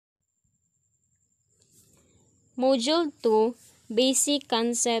Module 2, Basic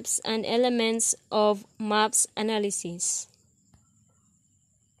Concepts and Elements of Maps Analysis.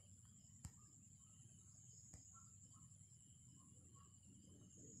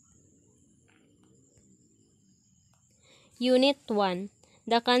 Unit 1,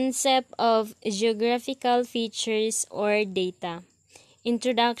 The Concept of Geographical Features or Data.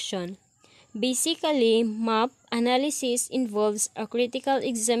 Introduction. Basically, map analysis involves a critical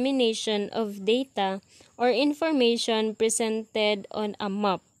examination of data or information presented on a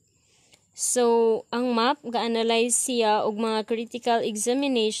map. So, ang map ga-analyze siya og mga critical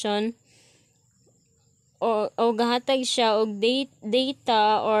examination o gahatag siya og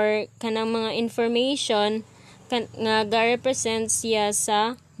data or kanang mga information nga ga-represent siya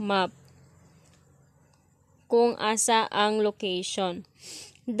sa map kung asa ang location.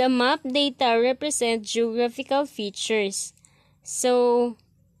 The map data represent geographical features. So,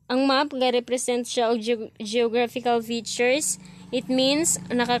 ang map ga-represent siya og geographical features. It means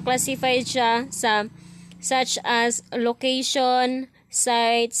naka-classify siya sa such as location,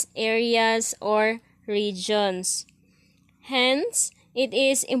 sites, areas, or regions. Hence, it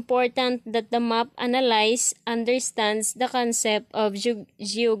is important that the map analyze understands the concept of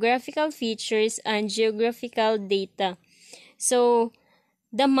geographical features and geographical data. So,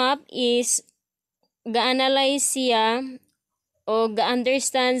 the map is ga-analyze siya o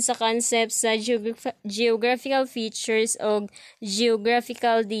ga-understand sa concept sa geographical features o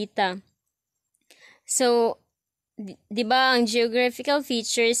geographical data. So, di ba ang geographical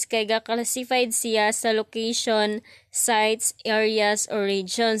features kay ga-classified siya sa location, sites, areas, or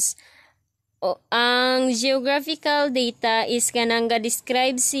regions. Ang geographical data is kanang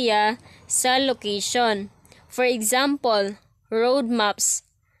ga-describe siya sa location. For example, road maps,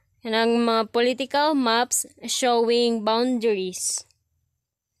 kanang mga political maps showing boundaries.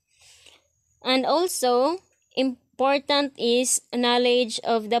 And also, important is knowledge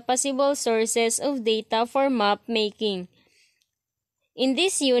of the possible sources of data for map making. In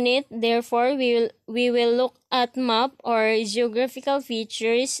this unit, therefore, we will look at map or geographical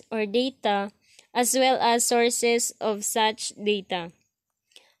features or data as well as sources of such data.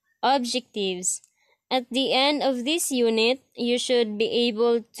 Objectives. At the end of this unit, you should be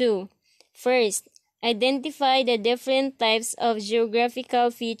able to, first, identify the different types of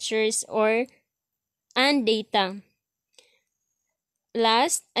geographical features and data.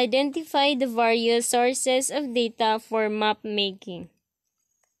 Last, identify the various sources of data for map making.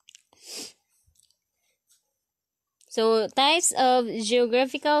 So, types of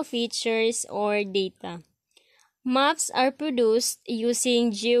geographical features or data. Maps are produced using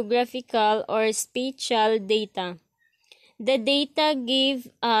geographical or spatial data. The data give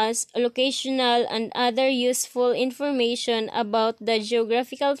us locational and other useful information about the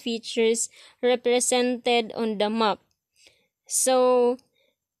geographical features represented on the map. So,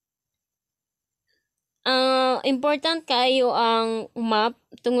 important kayo ang map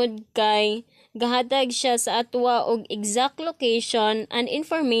tungod kay gahatag siya sa atwa og exact location and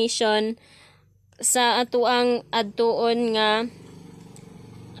information sa atuang adtuon nga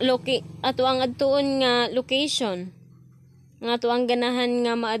location nga atuang ganahan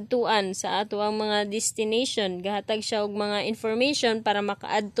nga maadtuan sa atuang mga destination. Gahatag siya og mga information para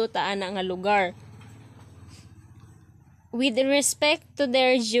makaadto ta ana nga lugar. With respect to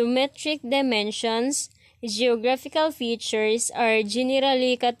their geometric dimensions, geographical features are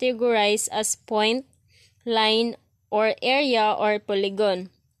generally categorized as point, line, or area or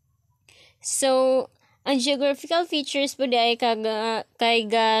polygon. So, ang geographical features po ay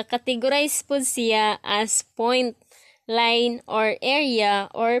categorize po siya as point, line, or area,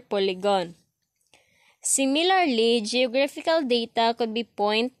 or polygon. Similarly, geographical data could be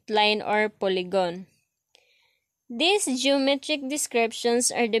point, line, or polygon. These geometric descriptions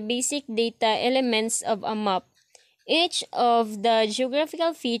are the basic data elements of a map. Each of the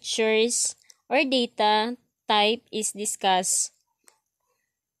geographical features or data type is discussed.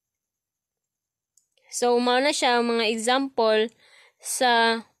 So, mao na siya ang mga example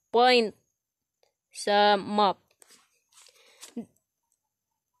sa point sa map.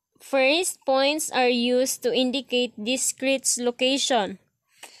 First, points are used to indicate discrete location.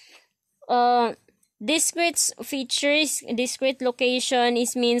 Discrete features, discrete location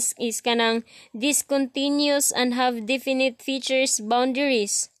means kanang discontinuous and have definite features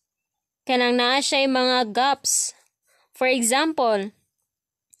boundaries. Kanang naa siya mga gaps. For example,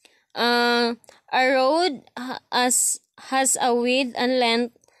 a road has a width and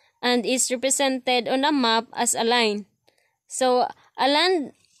length and is represented on a map as a line. So, a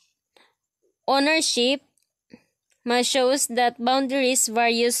land ownership shows that boundaries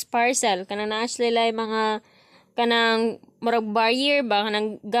various parcel. Kanang naa sila mga kanang murag barrier ba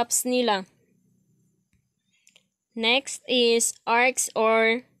kanang gaps nila. Next is arcs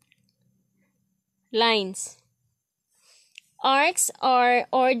or lines. Arcs are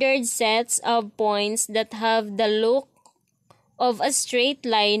ordered sets of points that have the look of a straight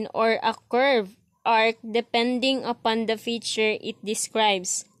line or a curved arc depending upon the feature it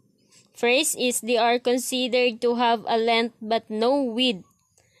describes. First is they are considered to have a length but no width.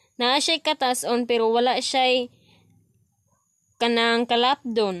 Naa siya'y katason pero wala siya'y kanang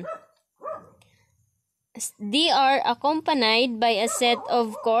kalapdon. They are accompanied by a set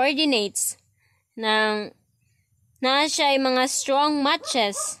of coordinates nang naa siya'y mga strong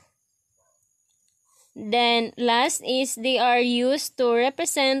matches. Then, last is they are used to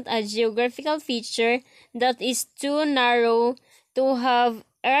represent a geographical feature that is too narrow to have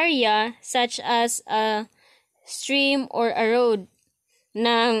area such as a stream or a road.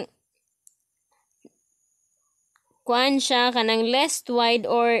 Nang kuan siya kanang less wide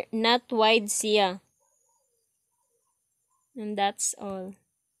or not wide siya. And that's all.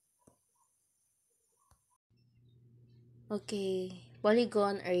 Okay,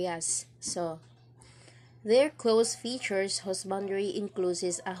 polygon areas. So, their close features whose boundary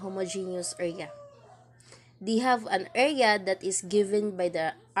encloses a homogeneous area. They have an area that is given by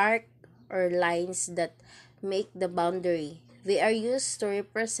the arc or lines that make the boundary. They are used to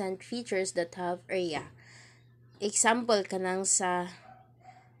represent features that have area. Example kanang sa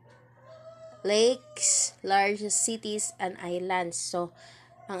lakes, large cities, and islands. So,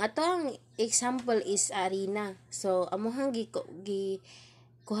 ang atong example is arena. So, amuhang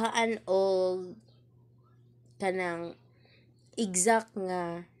kuhaan og kanang exact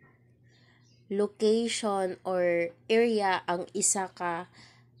nga location or area ang isa ka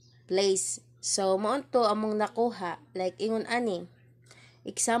place. So, maunto among nakuha. Like, ingon ani.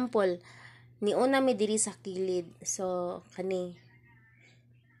 Example, niuna mi diri sa kilid. So, kani.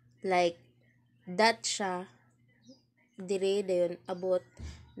 Like, that siya. Diri, dayon, abot.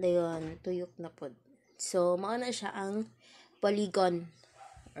 Dayon, tuyok na pod. So, mauna siya ang polygon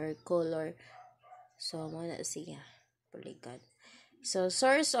or color. So, mauna siya. Polygon. So,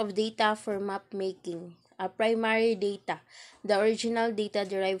 source of data for map making. A primary data. The original data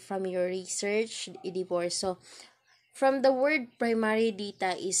derived from your research editor. So, from the word primary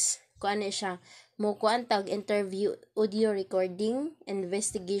data is, kuan siya, mo kuan tag interview, audio recording,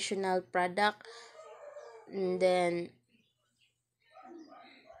 investigational product, and then,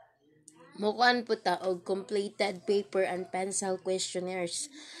 mo kuan po ta og completed paper and pencil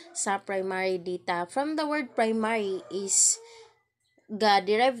questionnaires sa primary data. From the word primary is,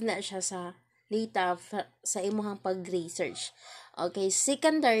 ga-derive na siya sa data sa imuhang pag-research. Okay,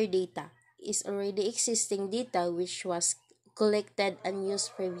 secondary data is already existing data which was collected and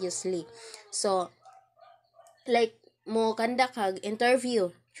used previously. So, like, mo kanda kag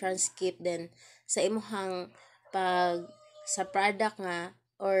interview, transcript then sa imuhang sa product nga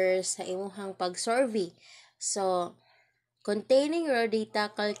or sa imuhang pag-survey. So, containing raw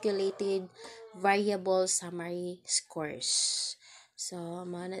data, calculated variable summary scores. So,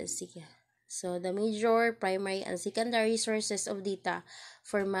 mana siya. So, the major, primary, and secondary sources of data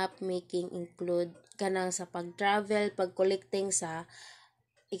for map making include kanang sa pag-travel, pag-collecting sa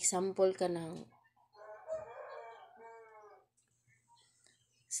example kanang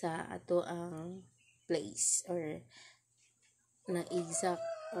sa ato ang place or na exact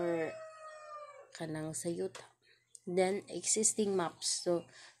or kanang sa yuta. Then, existing maps. So,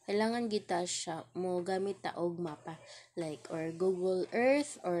 kailangan kita siya mo gamit ta og mapa like or Google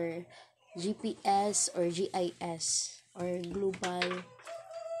Earth or GPS or GIS or global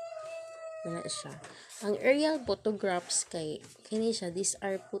na siya. Ang aerial photographs kay kini siya, these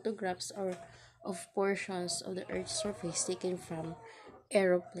are photographs or of portions of the earth's surface taken from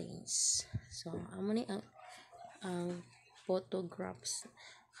aeroplanes. So amo ni ang photographs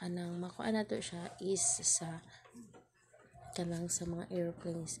kanang makuha na to siya is sa kanang sa mga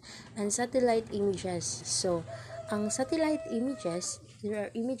airplanes and satellite images. So ang satellite images, there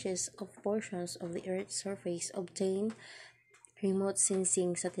are images of portions of the earth's surface obtained remote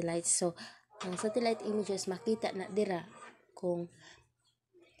sensing satellites. So ang satellite images makita na dira kung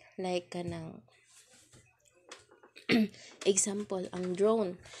like kanang example ang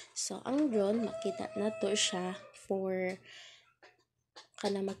drone. So ang drone makita na to siya for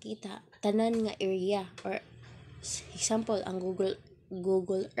kana makita tanan nga area or example ang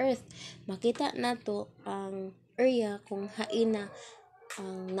Google Earth makita nato ang area kung hain na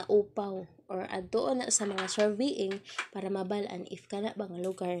ang naupaw or adto na sa mga surveying para mabalaan if kana ba nga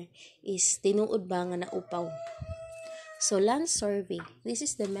lugar is tinuod ba nga naupaw. So land survey, this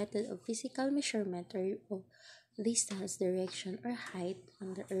is the method of physical measurement or of distance, direction, or height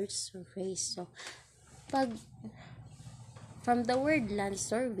on the Earth's surface. So, pag from the word land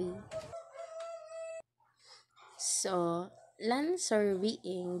survey, so land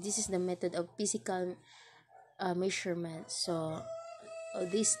surveying, this is the method of physical measurement. So,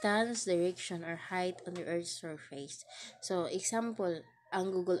 distance, direction, or height on the Earth's surface. So, example,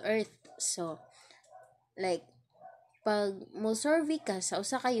 ang Google Earth. So, like, pag mo survey ka sa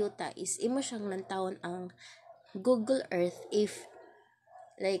usa ka yuta is imo siyang lantawon ang Google Earth if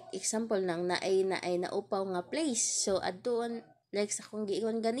like example nang naay naupaw nga place. So adtuon like sa kung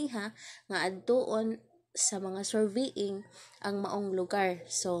giingon ganiha nga adtuon sa mga surveying ang maong lugar.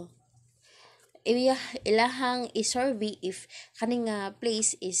 So ilahang i-survey if kani nga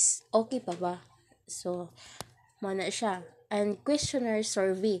place is okay pa ba. So mo na siya. And questionnaire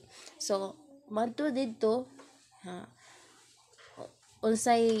survey. So madto didto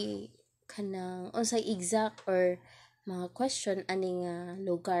unsay exact or mga question ani nga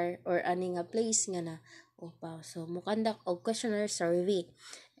lugar or ani nga place nga na upaw. So mo conduct og questionnaire survey,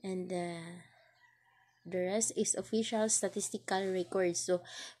 and the rest is official statistical records. So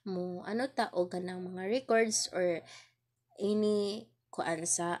mo ta og kanang mga records or ini kuan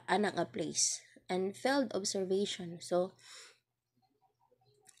sa ana nga place. And field observation, so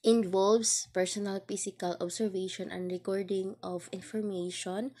involves personal physical observation and recording of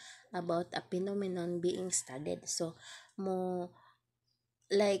information about a phenomenon being studied. So mo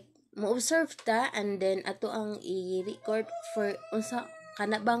observe ta, and then ato ang i-record for unsa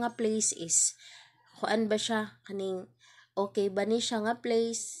kana ba nga place is kuan ba siya kaning okay ba ni siya nga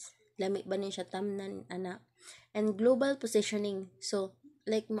place, lami ba ni siya tamnan ana. And global positioning, so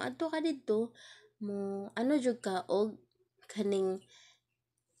like maadto ka didto mo jud ka og kaning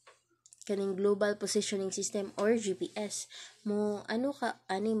global positioning system or GPS mo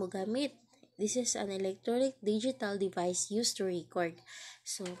ani mo gamit. This is an electronic digital device used to record.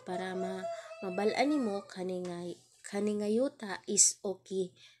 So para mabal-an nimo kani nga yuta is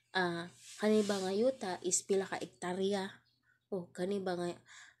okay, kani ba nga yuta is pila ka hektarya o kani ba nga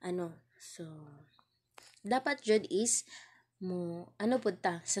so dapat jud is mo pud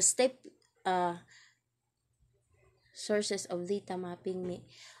ta sa step sources of data mapping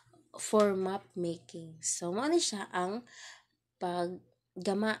for map making. So mo ni siya ang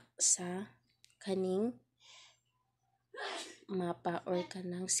paggama sa kaning mapa or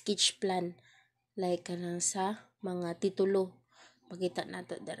kanang sketch plan like kanang sa mga titulo pakita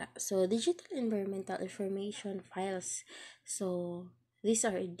nato dara. So digital environmental information files, so these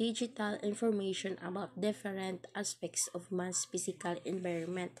are digital information about different aspects of man's physical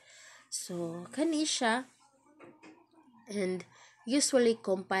environment. So kani siya and usually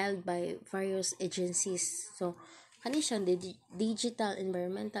compiled by various agencies. So kani siyang digital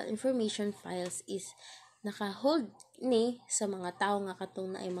environmental information files is naka-hold ni sa mga tao nga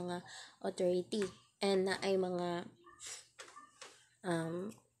katong naay mga authority and naay mga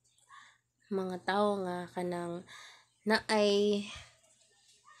tao nga kanang naay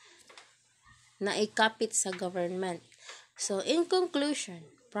kapit sa government. So in conclusion,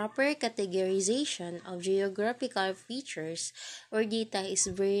 proper categorization of geographical features or data is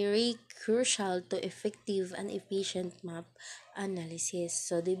very crucial to effective and efficient map analysis.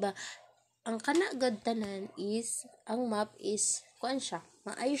 So diba ang kanagad tanan is ang map is kuan siya,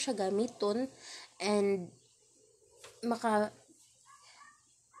 maayo siya gamiton and maka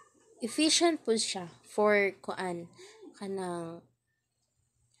efficient po siya for kuan kanang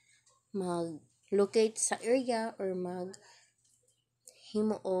mag-locate sa area or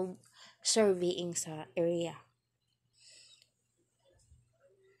himo og surveying sa area.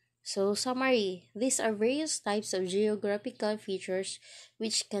 So summary, these are various types of geographical features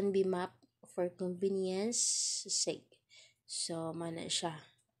which can be mapped for convenience sake. So mana siya,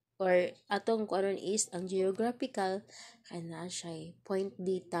 or atong kuaron is ang geographical kana siya point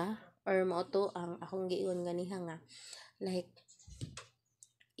data or mao to ang akong giingon ganiha nga like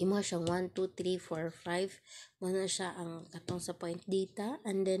imo siyang 1, 2, 3, 4, 5 muna siya ang katong sa point data,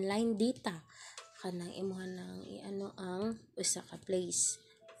 and then line data kanang imo nang ang usa ka place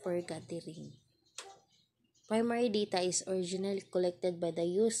for gathering. Primary data is originally collected by the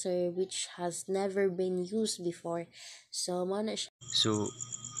user which has never been used before. So muna siya. So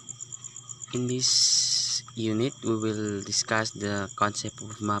in this unit we will discuss the concept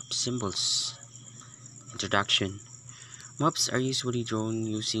of map symbols. Introduction. Maps are usually drawn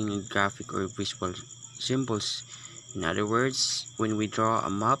using graphic or visual symbols. In other words, when we draw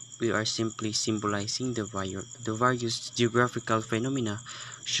a map, we are simply symbolizing the various geographical phenomena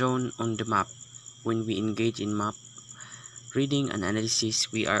shown on the map. When we engage in map reading and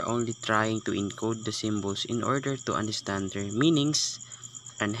analysis, we are only trying to encode the symbols in order to understand their meanings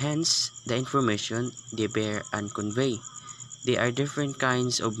and hence the information they bear and convey. They are different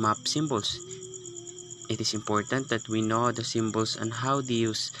kinds of map symbols. It is important that we know the symbols and how they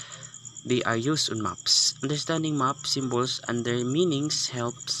are used on maps. Understanding map symbols and their meanings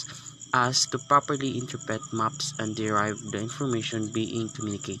helps us to properly interpret maps and derive the information being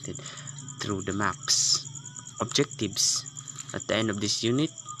communicated through the maps. Objectives. At the end of this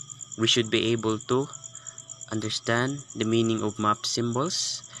unit, we should be able to understand the meaning of map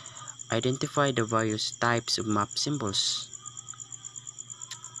symbols, identify the various types of map symbols.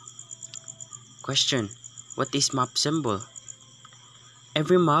 Question: what is map symbol?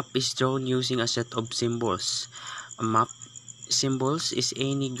 Every map is drawn using a set of symbols. A map symbols is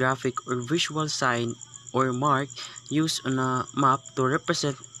any graphic or visual sign or mark used on a map to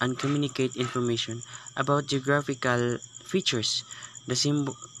represent and communicate information about geographical features. The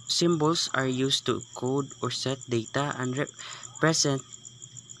symbols are used to code or set data and represent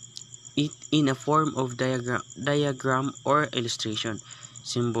it in a form of diagram or illustration.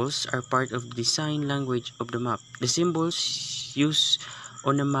 Symbols are part of the design language of the map. The symbols used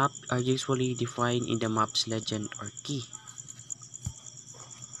on a map are usually defined in the map's legend or key.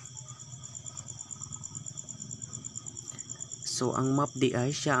 So, ang map di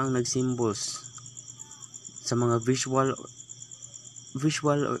ay siya ang nag-symbols sa mga visual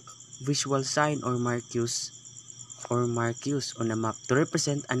visual sign or markers on a map to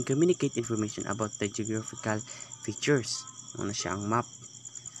represent and communicate information about the geographical features. Ano siya ang map.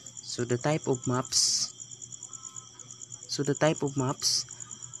 So the type of maps,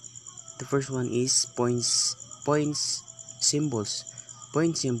 the first one is points symbols.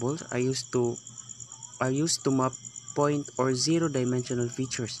 Point symbols are used to map point or zero-dimensional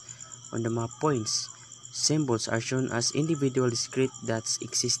features on the map. Points symbols are shown as individual discrete dots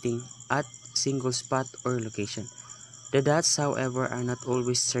existing at single spot or location. The dots, however, are not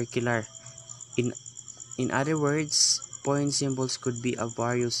always circular. In other words, point symbols could be of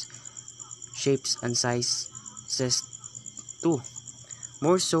various shapes and sizes too.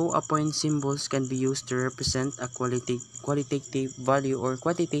 More so, a point symbols can be used to represent a qualitative value or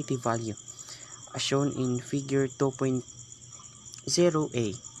quantitative value, as shown in figure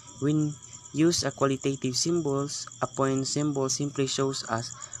 2.0a. When use a qualitative symbols, a point symbol simply shows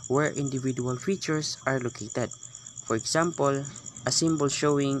us where individual features are located. For example, a symbol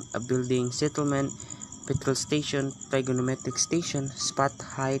showing a building, settlement, petrol station, trigonometric station, spot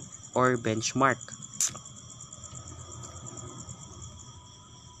height, or benchmark.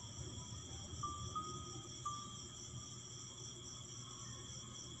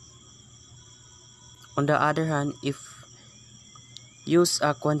 On the other hand, if use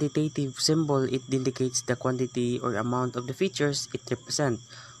a quantitative symbol, it indicates the quantity or amount of the features it represents.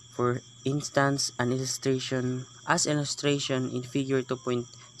 For instance, illustration in figure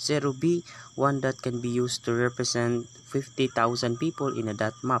 2.0b, one dot can be used to represent 50,000 people in a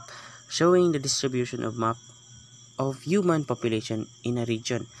dot map, showing the distribution of human population in a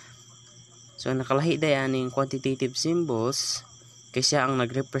region. So nakalahi dayan yung quantitative symbols kasi ang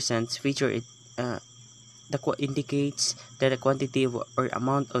nagrepresents feature indicates the quantity or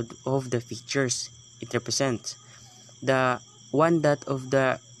amount of the features it represents. The one dot of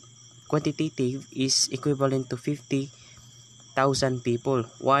the quantitative is equivalent to 50,000 people,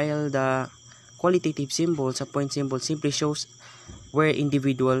 while the qualitative symbols, a point symbol, simply shows where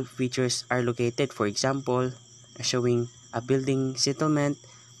individual features are located. For example, showing a building, settlement,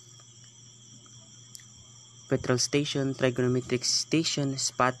 petrol station, trigonometric station,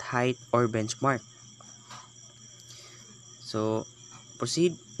 spot height, or benchmark. So,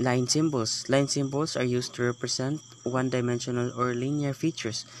 proceed. Line symbols. Line symbols are used to represent one-dimensional or linear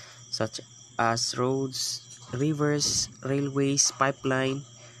features such as roads, rivers, railways, pipeline,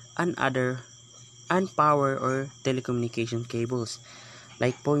 and power or telecommunication cables.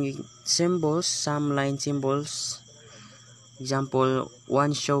 Like point symbols, some line symbols, example,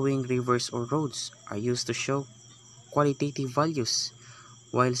 one showing rivers or roads, are used to show qualitative values,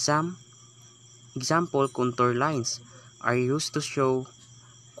 while some, example, contour lines, are used to show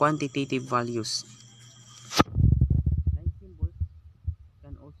quantitative values. Line symbols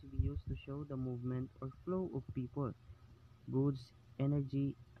can also be used to show the movement or flow of people, goods,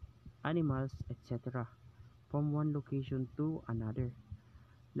 energy, animals, etc. from one location to another.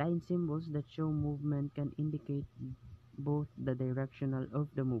 Line symbols that show movement can indicate both the directional of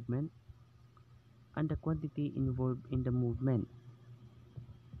the movement and the quantity involved in the movement.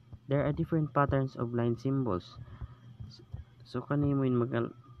 There are different patterns of line symbols. So kanimo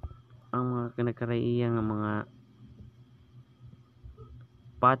ang mga kanagkaraiya nga mga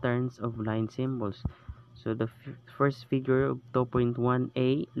patterns of line symbols. So the first figure of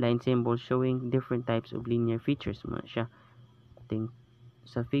 2.1a, line symbols showing different types of linear features mo siya. Ting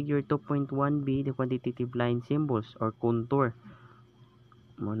sa figure 2.1b, the quantitative line symbols or contour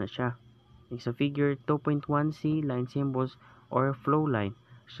mo na siya. Sa figure 2.1c, line symbols or flow line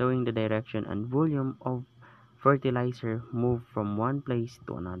showing the direction and volume of fertilizer moved from one place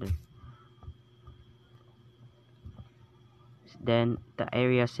to another. Then the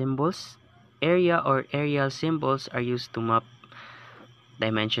area symbols. Area or areal symbols are used to map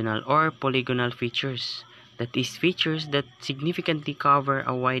dimensional or polygonal features. That is, features that significantly cover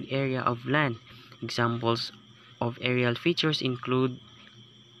a wide area of land. Examples of aerial features include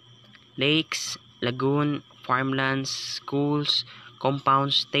lakes, lagoon, farmlands, schools,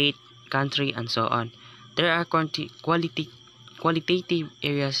 compounds, state, country, and so on. There are qualitative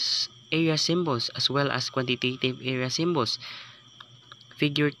area symbols as well as quantitative area symbols.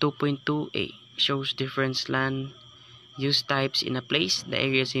 Figure 2.2a shows different land use types in a place. The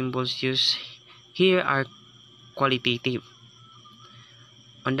area symbols used here are qualitative.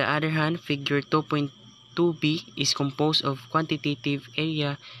 On the other hand, figure 2.2b is composed of quantitative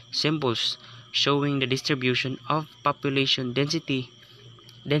area symbols showing the distribution of population density.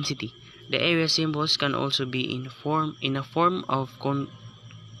 The area symbols can also be in a form of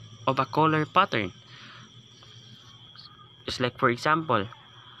a color pattern. Just like for example,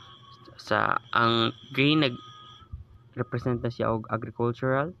 sa ang green represent na siya og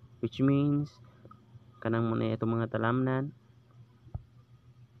agricultural, which means kanang muna itong mga talamnan.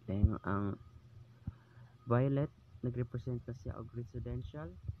 Then ang violet nagrepresent na siya og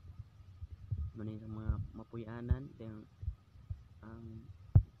residential, muna yung mga mapuyanan. Then ang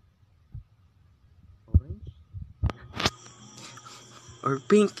orange or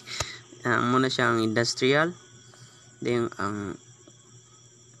pink muna siya ang industrial. Then ang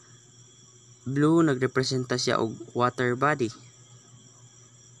blue nagrepresenta siya og water body.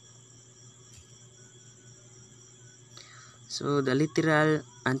 So the literal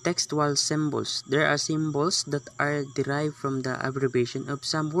and textual symbols. There are symbols that are derived from the abbreviation of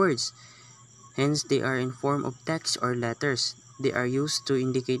some words. Hence they are in form of text or letters. They are used to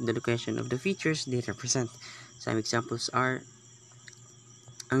indicate the location of the features they represent. Some examples are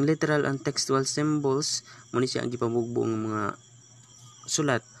ang literal and textual symbols muna siya ang gipamugbong ng mga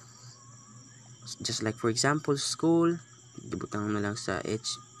sulat. Just like for example, school, gibutang na lang sa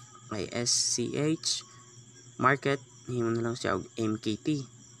HISCH, market, himo na lang siya og MKT,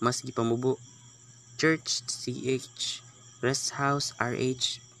 mas gipamubo, church, CH, rest house,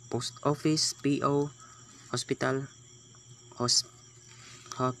 RH, post office, PO, hospital, hops.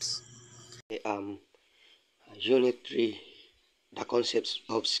 Unit 3, the concepts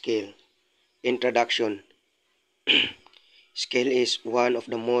of scale. Introduction. Scale is one of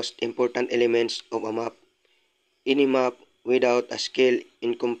the most important elements of a map. Any map without a scale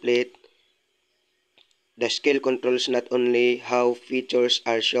incomplete. The scale controls not only how features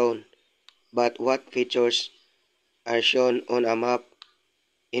are shown, but what features are shown on a map.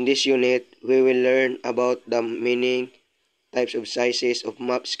 In this unit, we will learn about the meaning, types of sizes of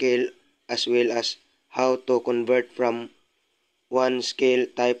map scale, as well as how to convert from one scale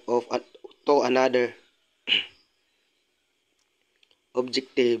type to another.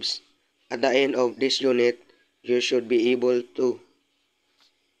 Objectives. At the end of this unit, you should be able to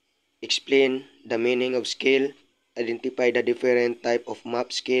explain the meaning of scale, identify the different type of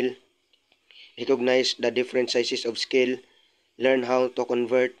map scale, recognize the different sizes of scale, learn how to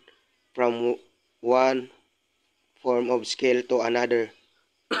convert from one form of scale to another.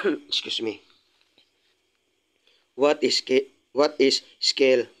 Excuse me. What is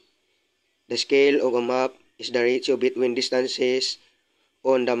scale? The scale of a map is the ratio between distances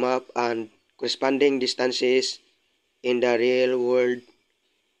on the map and corresponding distances in the real world.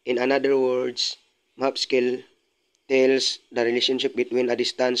 In other words, map scale tells the relationship between a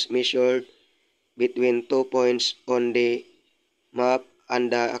distance measured between 2 points on the map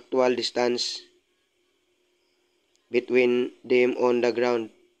and the actual distance between them on the ground.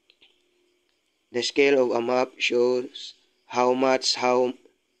 The scale of a map shows how much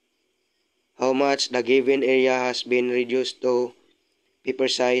the given area has been reduced to paper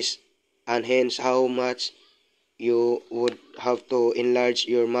size, and hence how much you would have to enlarge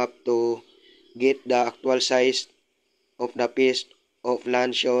your map to get the actual size of the piece of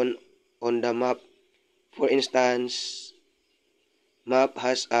land shown on the map. For instance, map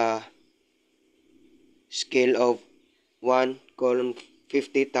has a scale of 1 colon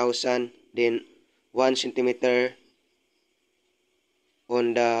 50,000, then 1 centimeter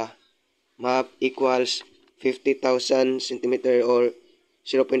on the map equals 50,000 centimeter or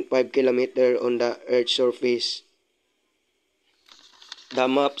 0.5 kilometer on the Earth's surface. The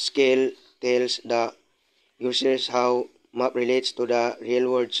map scale tells the users how map relates to the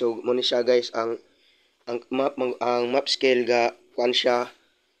real world. So muna siya guys ang map scale ga kuan siya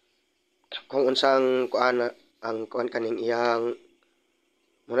kung unsang kuan ang kuan kaning iyang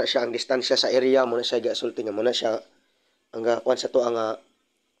muna siya ang distansya sa area muna siya gasulti nga muna siya ang kuan sa to ang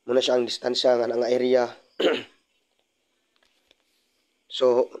muna siya ang distansya nga nga area.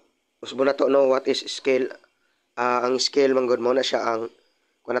 So usbo na to no what is scale. Ang scale man gud mo na siya ang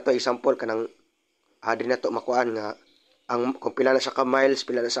kuan na to example kanang di na to makuan nga ang kung pila na sa ka miles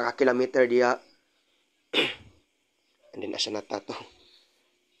pila na sa ka kilometer diya and then asa na to.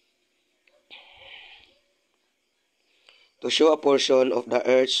 To show a portion of the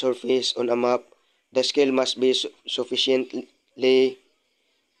Earth's surface on a map, the scale must be sufficiently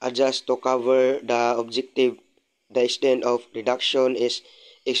adjusted to cover the objective. The extent of reduction is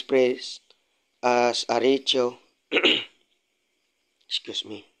expressed as a ratio. Excuse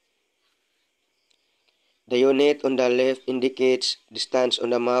me. The unit on the left indicates distance on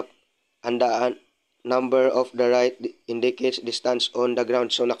the map, and the number of the right indicates distance on the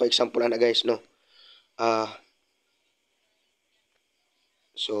ground. So nako example ana guys no.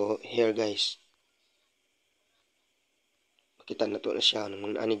 So here guys. Makita na to na siya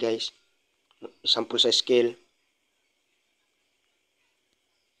nung ani guys. Example sa scale.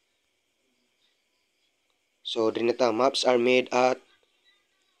 So dinata maps are made at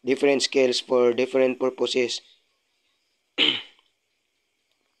different scales for different purposes.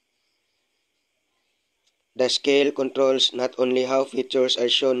 The scale controls not only how features are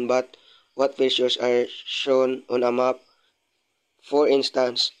shown but what features are shown on a map. For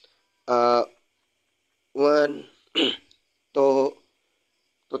instance, 1 to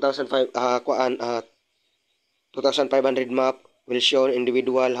 2005 2500 map will show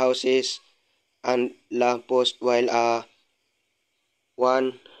individual houses and lamppost, while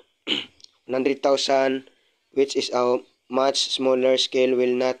 100,000, which is a much smaller scale,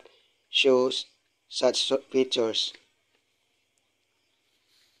 will not show such features.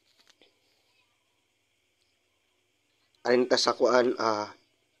 Arin ta sa kuan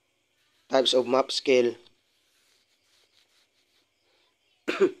types of map scale.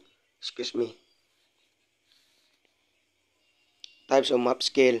 Excuse me. Types of map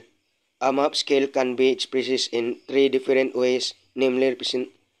scale. A map scale can be expressed in three different ways, namely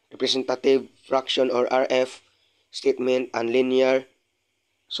representative, fraction or RF, statement, and linear.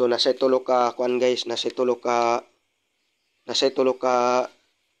 So nasa tulo ka kuan guys, nasa tulo ka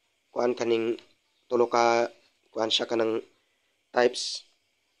kuan kaning tulo ka kuan siya kanang types.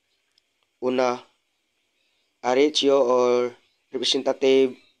 Una, a ratio or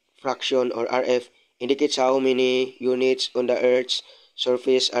representative fraction or RF indicates how many units on the Earth's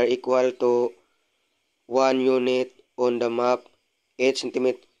surface are equal to 1 unit on the map. 8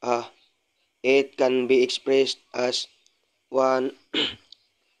 cm. It can be expressed as 1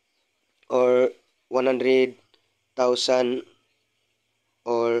 or 100,000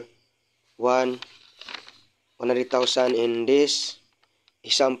 or 100,000. In this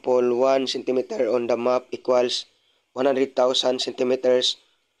example, 1 centimeter on the map equals 100,000 centimeters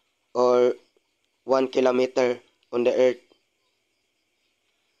or 1 kilometer on the Earth.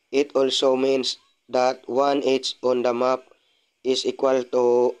 It also means that 1 inch on the map is equal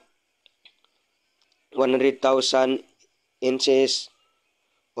to 100,000 inches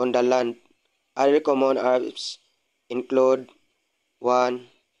on the land. Other common R's include 1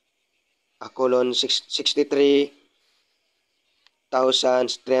 colon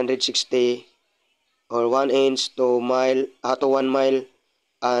 63,360 or 1 inch to 1 mile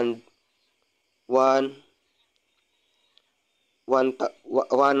and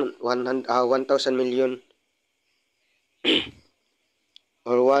 1,000 million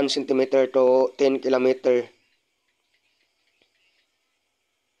or 1 centimeter to 10 kilometer.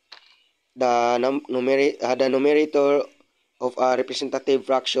 The numerator of a representative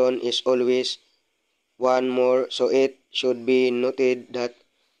fraction is always 1 more, so it should be noted that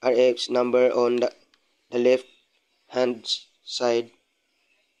RF's number on the left hand side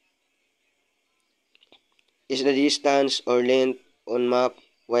is the distance or length on map,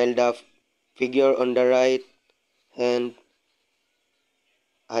 while the figure on the right hand,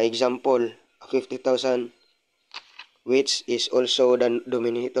 example 50,000, which is also the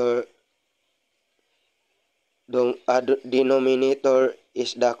denominator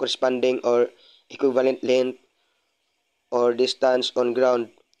is the corresponding or equivalent length or distance on ground.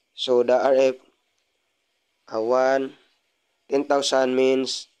 So the RF 10,000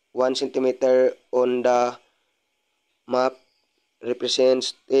 means 1 centimeter on the map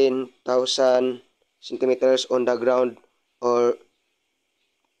represents 10,000 centimeters on the ground, or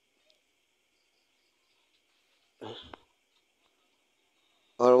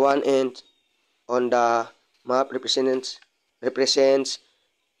 1 inch on the map represents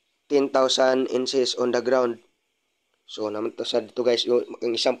 10,000 inches on the ground. So naman to sa dito guys,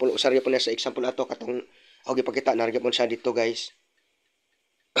 yung example usarya po na sa example ato katong og ipakita na po siya dito guys.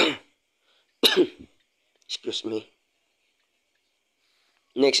 Excuse me.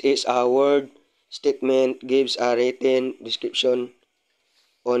 Next is a word statement gives a written description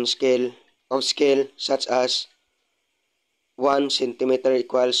on scale such as 1 centimeter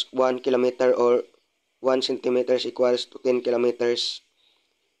equals 1 kilometer or 1 centimeters equals to 10 kilometers.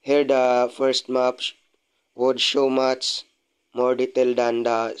 Here the first map would show much more detail than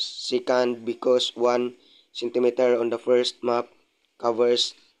the second because 1 centimeter on the first map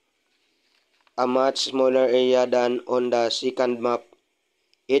covers a much smaller area than on the second map.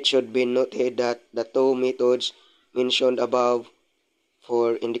 It should be noted that the two methods mentioned above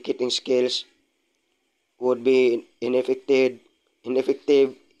for indicating scales would be ineffective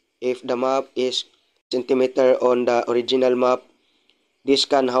if the map is centimeter on the original map. This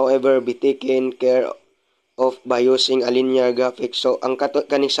can, however, be taken care of by using a linear graphic. So, ang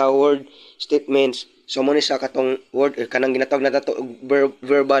kaning sa word statements, so mo ni sa katong word, kanang ginatawag na dato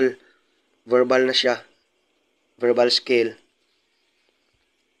verbal na siya. Verbal scale.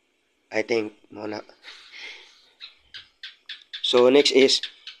 I think, mo na. So, next is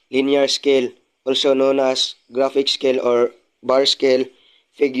linear scale, also known as graphic scale or bar scale,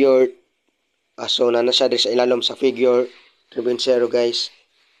 figure. So, na siya sa ilalom sa figure 3.0 guys.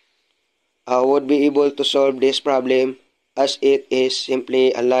 Would be able to solve this problem as it is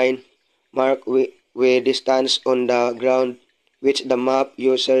simply a line marked with distance on the ground which the map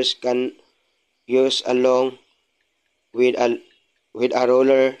users can use along with a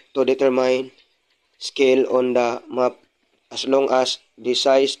ruler to determine scale on the map. As long as the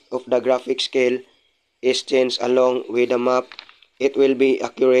size of the graphic scale is changed along with the map, it will be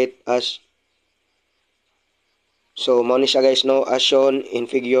accurate as so mo ni siya guys no, as shown in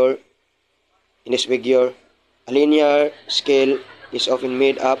this figure. A linear scale is often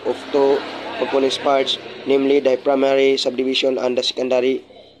made up of two component parts, namely the primary subdivision and the secondary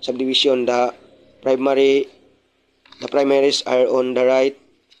subdivision. The primaries are on the right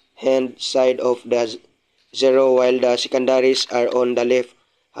hand side of the zero, while the secondaries are on the left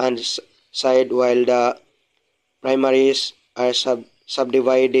hand side, while the primaries are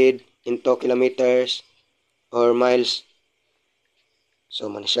subdivided into kilometers or miles.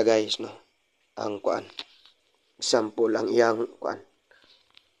 So man siya guys no, ang kuan example ang iyang kuan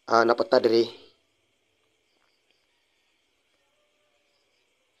napata diri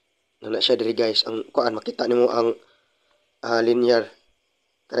na siya diri guys. Ang kuan makita nimo ang linear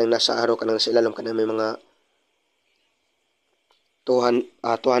kanang nasa araw kanang sa ilalom kanang may mga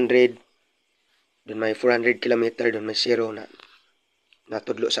 200 then may 400 kilometer then may 0 na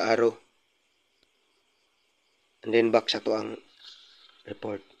natudlo sa araw, and then back sa to ang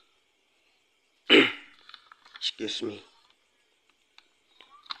report. Excuse me.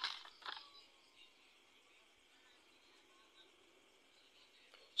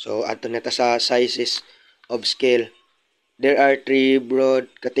 So adto na ta sa sizes of scale. There are three broad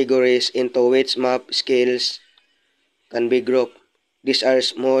categories into which map scales can be grouped. These are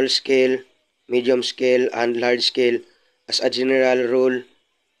small scale, medium scale, and large scale. As a general rule,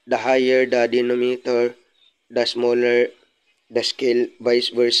 the higher the denominator, the smaller the scale, vice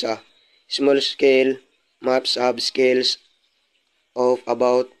versa. Small scale maps have scales of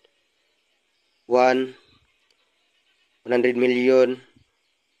about 100 million,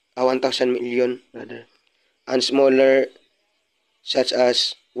 1,000 million rather, and smaller such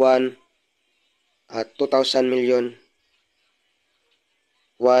as 2,000 million,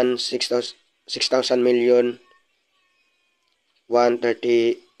 6,000 million,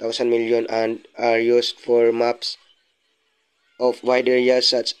 30,000 million, and are used for maps of wide areas.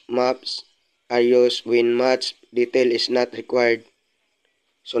 Such maps are used when much detail is not required.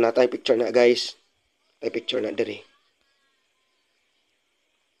 So natay picture na guys, tay picture na diri.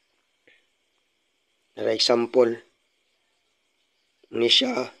 Nara example ni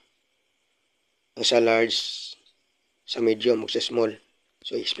siya ang sa large, sa medium ug sa small.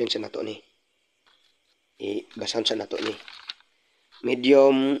 So explain sa nato ni, ibasan sa nato ni.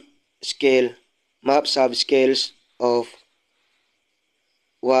 Medium scale maps have scales of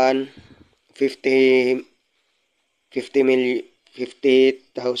 50,000,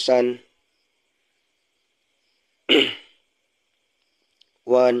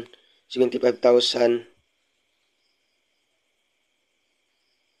 75,000,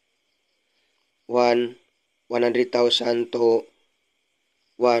 100,000 to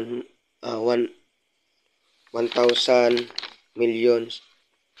 1 1,000 millions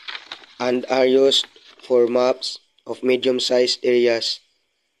and are used for maps of medium-sized areas.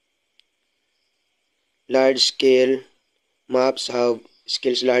 Large-scale maps have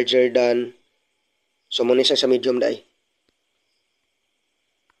scales larger than so muna siya sa medium dai.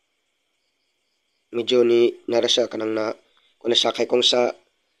 Medyo ni nara siya kanang na kung siya kay kung sa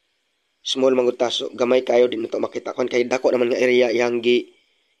small manggod taso gamay kayo din ito makita kon kay dako naman nga area yang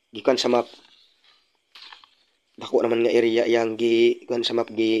gikan sa map. Dako naman nga area yang gikan sa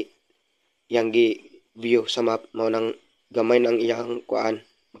map yang view sa map mao nang gamay nang iyang kuan.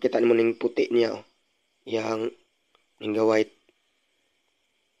 Makita nimo ning puti niya oh. Yang ning white.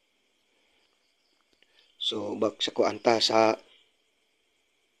 So bak sa kuan ta sa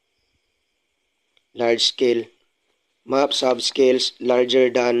large scale maps have scales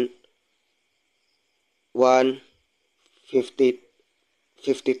larger than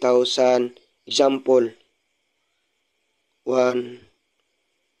 150,000 example 100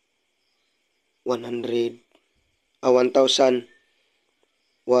 100 1,000 1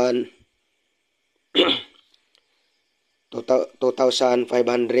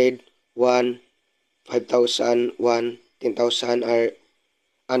 2,500 1 5,000 1 10,000 are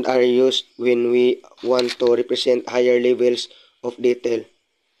and are used when we want to represent higher levels of detail.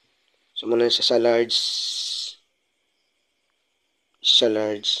 So muna siya sa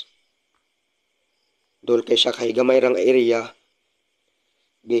large dol kay siya kay gamay rang area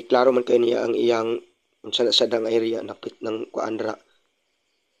di klaro man kay niya ang iyang unsa na sa dang area napit ng kuandra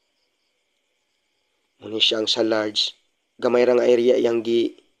muna siya ang sa large gamay rang area iyang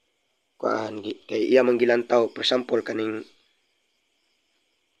kay iya man gilantaw for example kaning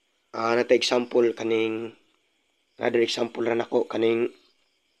nata example kaning another example ra nako kaning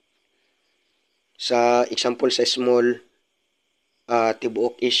sa example sa small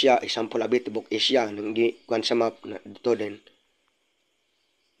tibuok Asia example abi tibuok Asia nang kuan sa map na dito din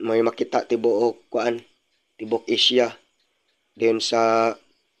may makita tibuok kuan tibuok Asia then sa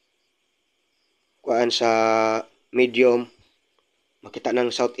kuan sa medium makita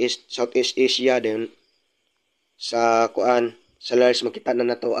ng Southeast Asia then sa kuan sa large makita na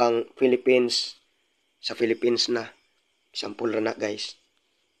nato ang Philippines sa Philippines na example ra na guys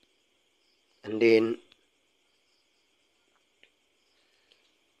and then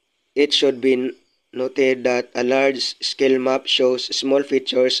it should be noted that a large scale map shows small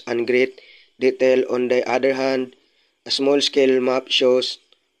features and great detail. On the other hand, a small scale map shows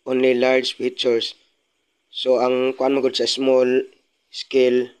only large features. So ang kuan magud sa small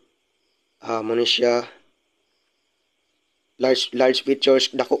scale mo ni siya large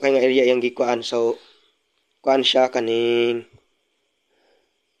features dako kay nga area yang gikuan so kuan siya kaning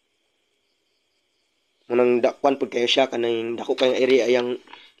munang dakwan pud kayo siya kaning dako kay nga area yang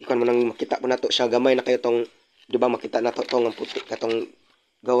ikuan munang makita po nato siya gamay na kayo tong di ba makita nato tong ang puti katong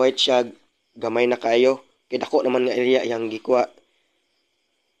gawait siya gamay na kayo kay dako naman nga area yang gikuha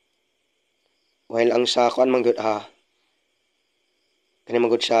while ang sa kuan man gud kani man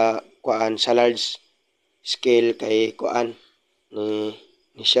gud sa kuan sa large scale kay kuan ni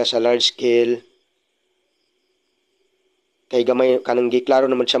siya sa large scale kay gamay kanang giklaro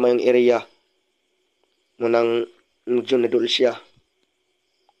naman siya mayong area munang medyo nadul siya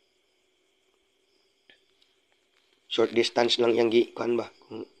short distance lang yang kuan ba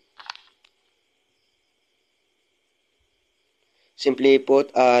simply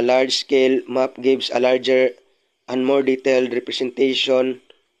put a large scale map gives a larger and more detailed representation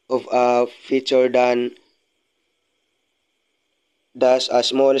of a feature than does a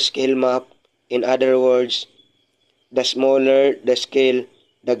small scale map. In other words, the smaller the scale,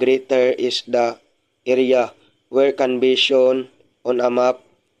 the greater is the area where can be shown on a map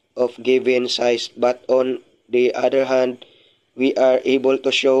of given size. But on the other hand, we are able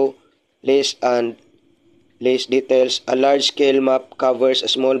to show less and less details. A large scale map covers a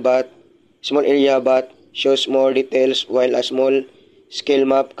small area but shows more details, while a small scale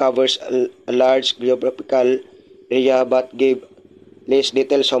map covers a large geographical area but give less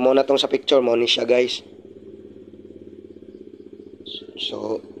details. So mo na tong sa picture mo ni siya guys.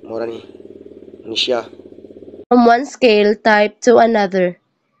 So mura ni siya. From one scale type to another.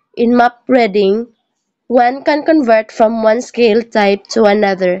 In map reading, one can convert from one scale type to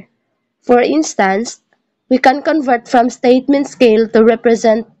another. For instance, we can convert from statement scale to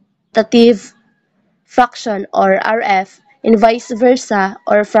representative fraction or RF and vice versa,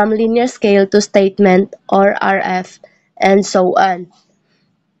 or from linear scale to statement or RF, and so on.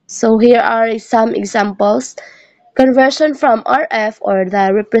 So here are some examples. Conversion from RF or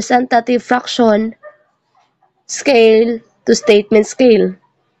the representative fraction scale to statement scale.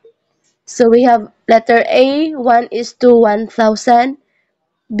 So we have letter A, 1 is to 1,000,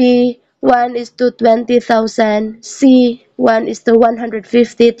 B, 1 is to 20,000, C, 1 is to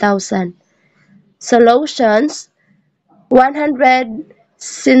 150,000. Solutions: 100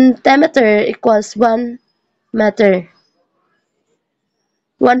 centimeter equals 1 meter.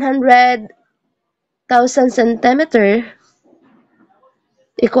 100,000 centimeter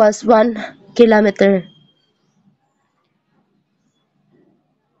equals 1 kilometer.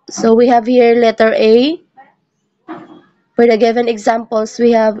 So we have here letter A. For the given examples,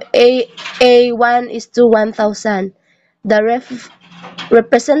 we have A1 is to 1,000. The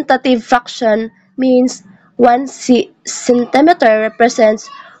representative fraction means 1 centimeter represents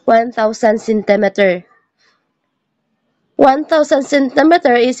 1,000 centimeter. 1,000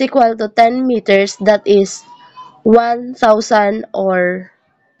 centimeter is equal to 10 meters, that is 1,000 or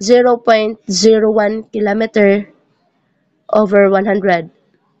 0.01 kilometer over 100.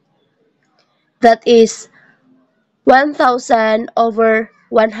 That is 1,000 over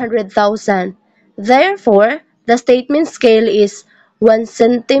 100,000. Therefore, the statement scale is 1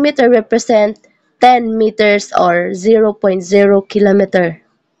 centimeter represent 10 meters or 0.0 kilometer.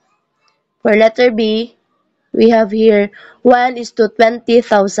 For letter B, we have here 1 is to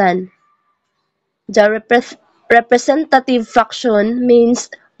 20,000. The representative fraction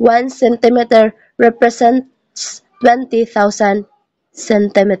means 1 centimeter represents 20,000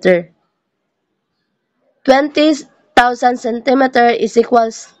 centimeter. 20,000 centimeter is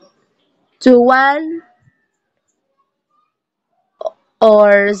equals to 1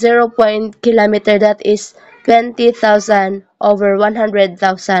 or 0. Kilometer, that is 20,000 over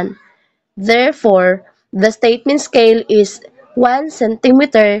 100,000. Therefore, the statement scale is 1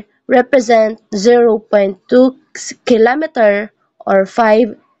 centimeter represent 0.2 kilometer or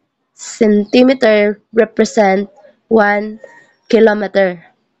 5 centimeter represent 1 kilometer.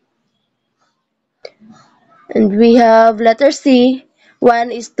 And we have letter C,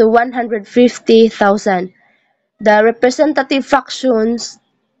 1 is to 150,000. The representative fractions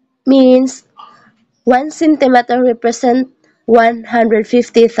means 1 centimeter represent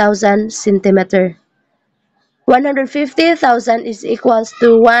 150,000 centimeter. 150,000 is equals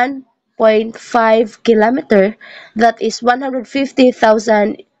to 1.5 kilometer, that is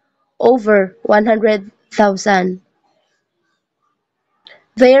 150,000 over 100,000.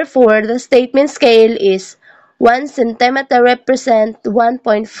 Therefore, the statement scale is 1 centimeter represent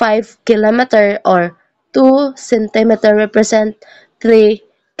 1.5 kilometer or 2 centimeter represent 3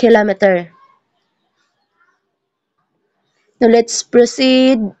 kilometer. Now let's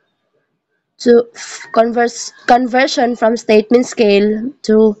proceed to conversion from statement scale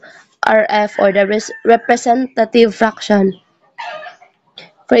to RF or the representative fraction.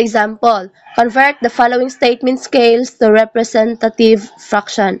 For example, convert the following statement scales to representative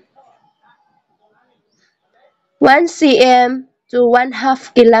fraction. 1 cm to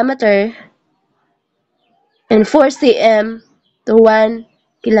 1/2 kilometer and 4 cm to 1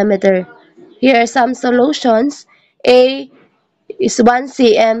 kilometer. Here are some solutions. A is 1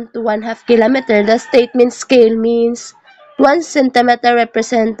 cm to 1/2 kilometer. The statement scale means 1 centimeter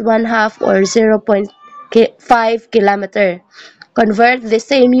represent 1/2 or 0.5 kilometer. Convert the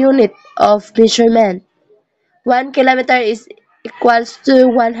same unit of measurement. 1 kilometer is equals to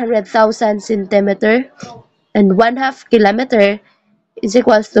 100,000 centimeter and 1/2 kilometer is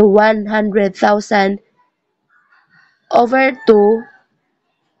equals to 100,000 over 2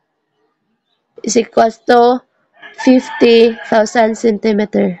 is equals to 50,000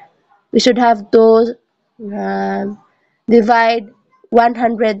 centimeter. We should have to divide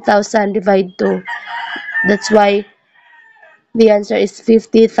 100,000 divide 2. That's why the answer is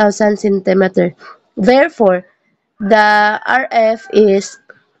 50,000 centimeter. Therefore, the RF is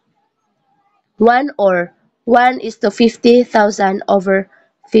 1 or 1 is to 50,000 over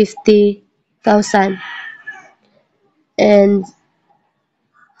 50,000. And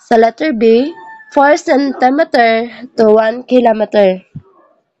sa letter B, 4 centimeter to 1 kilometer.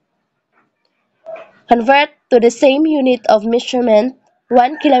 Convert to the same unit of measurement.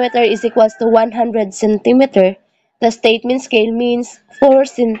 1 kilometer is equals to 100 centimeter. The statement scale means 4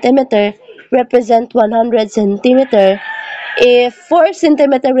 centimeter represent 100 centimeter. If 4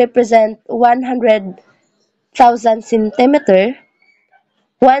 centimeter represent 100,000 centimeter,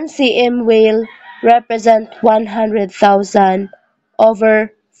 1 cm will represent 100,000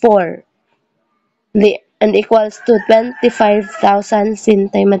 over 4. And equals to 25,000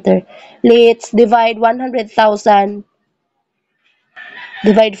 centimeter. Let's divide 100,000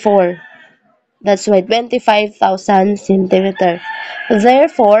 divide 4. That's why 25,000 centimeter.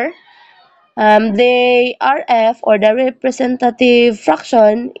 Therefore, the RF or the representative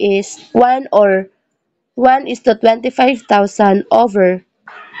fraction is 1 or 1 is to 25,000 over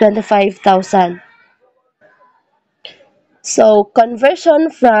 25,000. So, conversion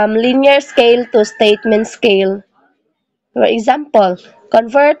from linear scale to statement scale. For example,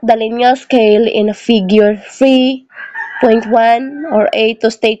 convert the linear scale in figure 3.1 or A to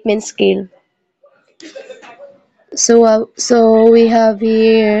statement scale. So we have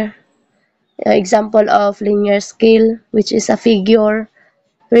here example of linear scale, which is a figure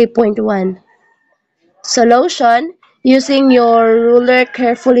 3.1. Solution: using your ruler,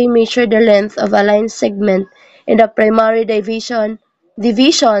 carefully measure the length of a line segment in the primary divisions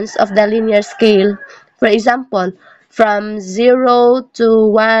of the linear scale. For example, from 0 to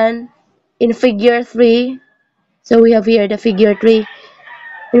 1 in figure 3. So we have here the figure 3.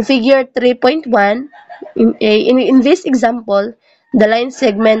 In figure 3.1, in this example, the line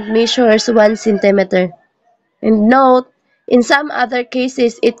segment measures 1 centimeter. And note, in some other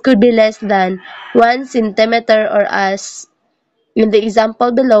cases, it could be less than 1 centimeter or as in the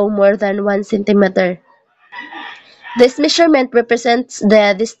example below, more than 1 centimeter. This measurement represents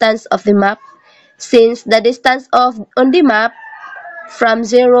the distance of the map. Since the distance on the map from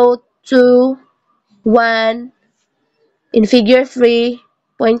 0 to 1 in figure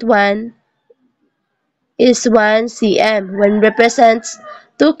 3.1 is 1 cm when represents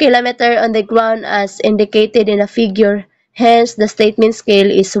 2 kilometer on the ground as indicated in a figure. Hence, the statement scale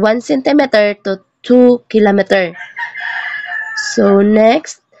is 1 centimeter to 2 kilometer. So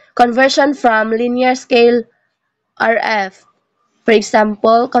next, conversion from linear scale RF. For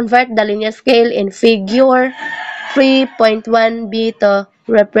example, convert the linear scale in figure 3.1b to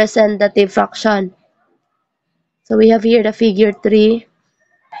representative fraction. So we have here the figure 3.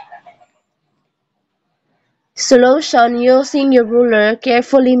 Solution: using your ruler,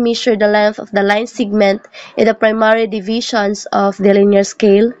 carefully measure the length of the line segment in the primary divisions of the linear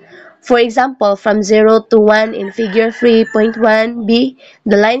scale. For example, from 0 to 1 in figure 3.1b,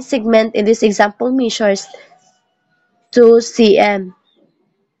 the line segment in this example measures 2 cm.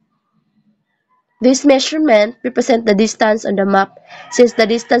 This measurement represents the distance on the map. Since the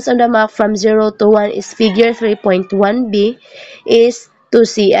distance on the map from 0 to 1 is figure 3.1b is 2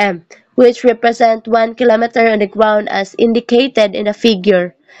 cm, which represent 1 kilometer on the ground as indicated in the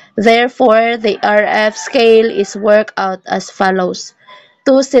figure. Therefore, the RF scale is worked out as follows.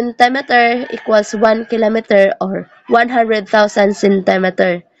 2 centimeter equals 1 kilometer or 100,000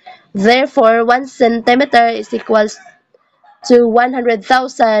 centimeter. Therefore, 1 centimeter is equals to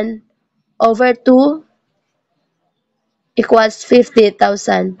 100,000 over 2 equals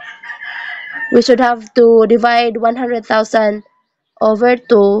 50,000. We should have to divide 100,000 over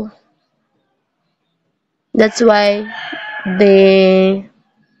 2. That's why the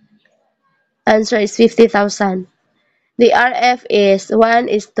answer is 50,000. The RF is 1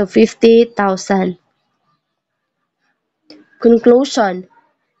 is to 50,000. Conclusion: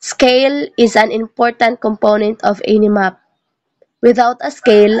 scale is an important component of any map. Without a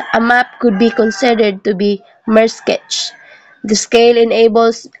scale, a map could be considered to be mere sketch. The scale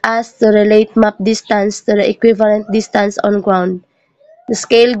enables us to relate map distance to the equivalent distance on ground. The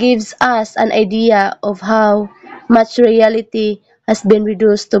scale gives us an idea of how much reality has been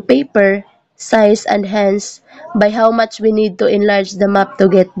reduced to paper size and hence by how much we need to enlarge the map to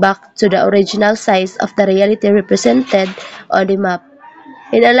get back to the original size of the reality represented on the map.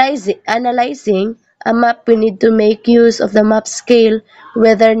 In analyzing a map, we need to make use of the map scale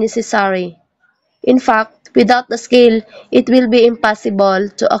whether necessary. In fact, without the scale, it will be impossible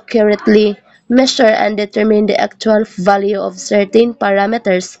to accurately measure and determine the actual value of certain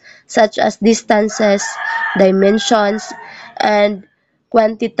parameters such as distances, dimensions, and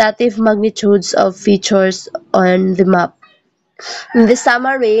quantitative magnitudes of features on the map. In the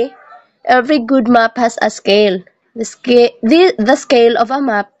summary, every good map has a scale. The scale of a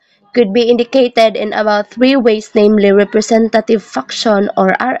map could be indicated in about three ways, namely representative function or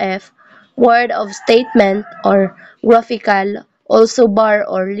RF, word of statement or graphical, also bar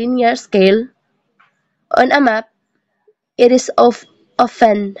or linear scale. On a map, it is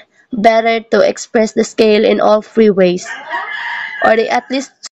often better to express the scale in all three ways, or at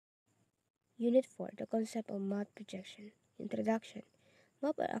least. Unit 4: The concept of map projection. Introduction.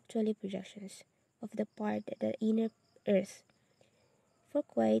 Maps are actually projections of the part of the inner Earth. For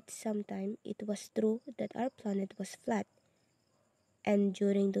quite some time, it was true that our planet was flat, and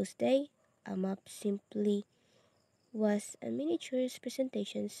during those days, a map simply was a miniature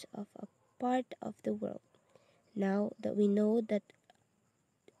representation of a part of the world. Now that we know that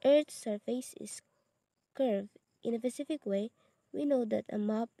Earth's surface is curved in a specific way, we know that a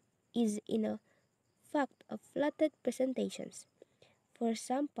map is in a fact a flattened presentations for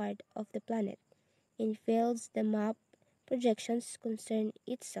some part of the planet. In fields, the map projections concern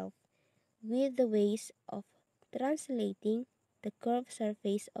itself with the ways of translating the curved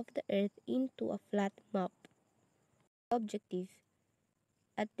surface of the Earth into a flat map. Objective.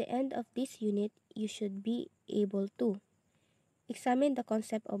 At the end of this unit, you should be able to examine the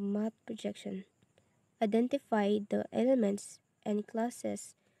concept of map projection, identify the elements and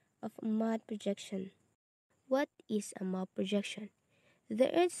classes of map projection. What is a map projection? The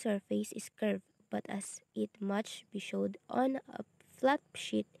Earth's surface is curved, but as it much be showed on a flat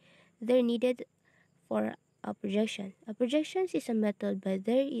sheet, there needed for a projection. A projection is a method by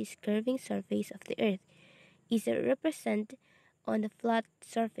there is curving surface of the Earth is represented on the flat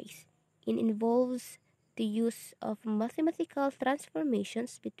surface. It involves the use of mathematical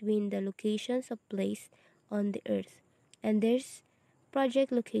transformations between the locations of place on the Earth and there's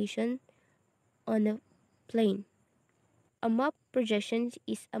project location on a plane. A map projection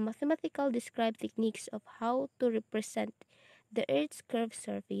is a mathematical described techniques of how to represent the Earth's curved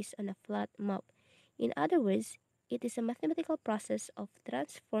surface on a flat map. In other words, it is a mathematical process of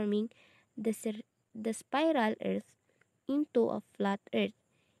transforming the spiral Earth into a flat Earth.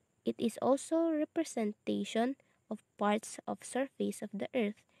 It is also representation of parts of surface of the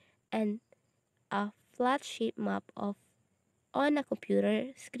Earth and a flat shape map of on a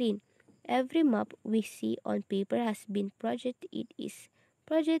computer screen. Every map we see on paper has been projected. It is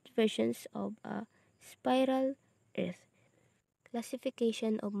project versions of a spiral Earth.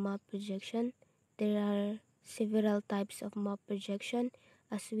 Classification of map projection. There are several types of map projection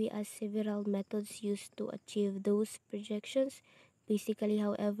as well as several methods used to achieve those projections. Basically,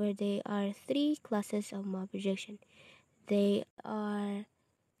 however, there are three classes of map projection. They are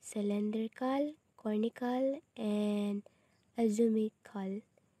cylindrical, conical, and azimuthal.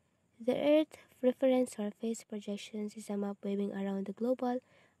 The Earth reference surface projections is a map waving around the global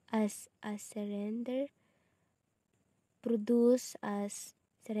as a cylinder produced as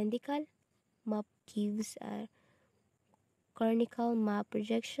cylindrical map gives a conical map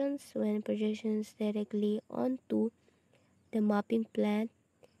projections when projections directly onto the mapping plane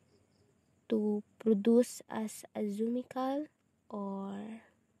to produce as azimuthal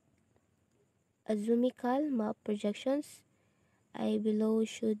map projections. I below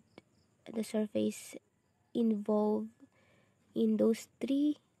should the surface involve in those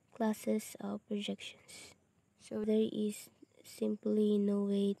three classes of projections. So there is simply no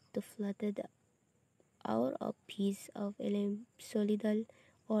way to flatten out a piece of ellipsoidal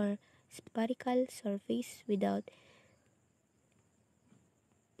or spherical surface without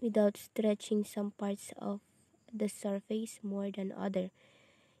stretching some parts of the surface more than other.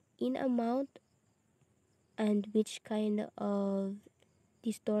 In amount and which kind of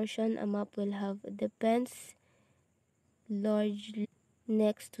distortion a map will have depends largely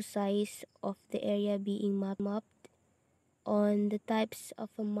next to size of the area being mapped on the types of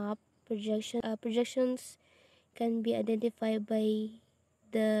a map projections can be identified by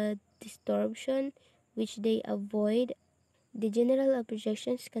the distortion which they avoid. The general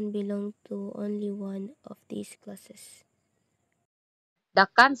projections can belong to only one of these classes. The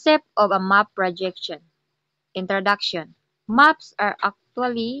concept of a map projection. Introduction. Maps are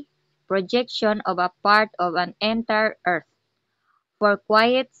actually projection of a part of an entire Earth. For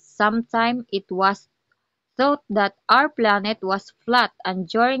quite some time it was thought that our planet was flat, and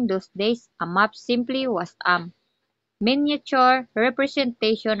during those days a map simply was a miniature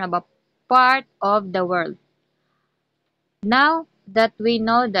representation of a part of the world. Now that we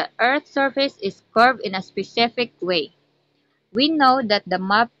know the Earth's surface is curved in a specific way, we know that the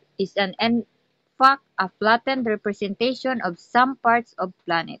map is in fact a flattened representation of some parts of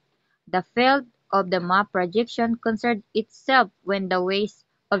planet. The field of the map projection concerns itself with the ways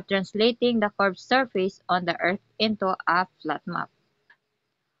of translating the curved surface on the Earth into a flat map.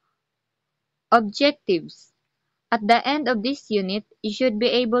 Objectives. At the end of this unit, you should be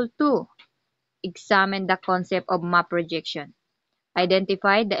able to examine the concept of map projection,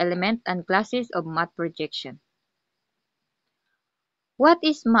 identify the elements and classes of map projection. What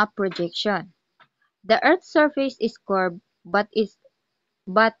is map projection? The Earth's surface is curved, but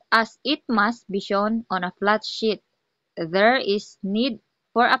as it must be shown on a flat sheet, there is need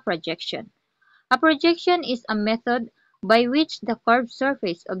for a projection. A projection is a method by which the curved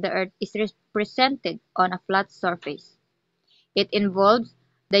surface of the Earth is represented on a flat surface. It involves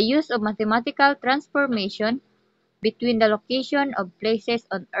the use of mathematical transformation between the location of places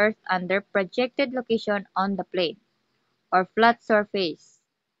on Earth and their projected location on the plane, or flat surface.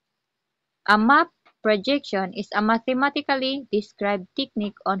 A map projection is a mathematically described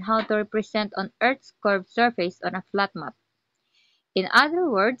technique on how to represent on Earth's curved surface on a flat map. In other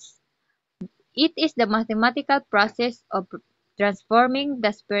words, it is the mathematical process of transforming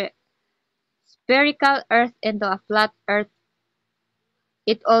the spherical Earth into a flat Earth.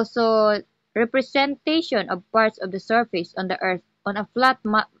 It also representation of parts of the surface on the Earth on a flat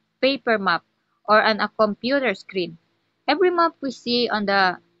paper map or on a computer screen. Every map we see on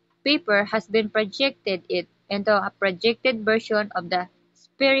the paper has been projected it into a projected version of the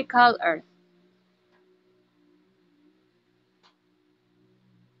spherical Earth.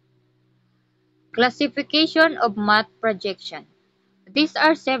 Classification of map projection. These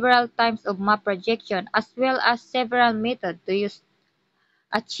are several types of map projection as well as several methods to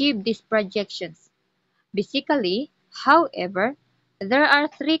achieve these projections. Basically, however, there are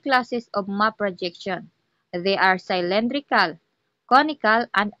three classes of map projection. They are cylindrical, conical,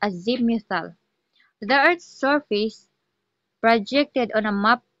 and azimuthal. The Earth's surface projected on a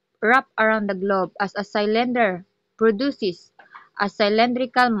map wrapped around the globe as a cylinder produces a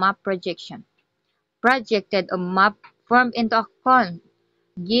cylindrical map projection. Projected on map formed into a cone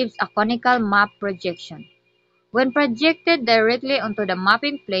gives a conical map projection. When projected directly onto the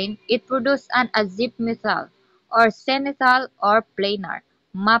mapping plane, it produces an azimuthal or zenithal or planar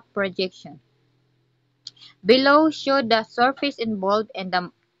map projection. Below show the surface involved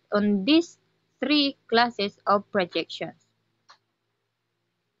on these three classes of projections.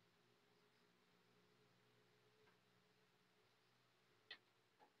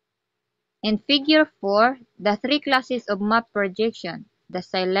 In Figure 4, the three classes of map projection, the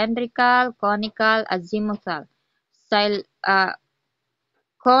cylindrical, conical, azimuthal,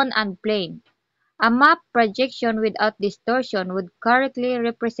 cone and plane. A map projection without distortion would correctly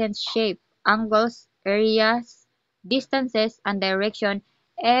represent shape, angles, areas, distances, and direction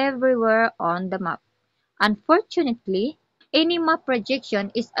everywhere on the map. Unfortunately, any map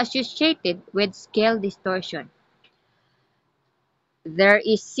projection is associated with scale distortion. There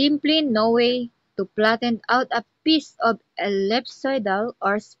is simply no way to flatten out a piece of ellipsoidal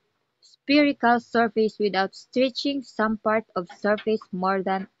or spherical surface without stretching some part of surface more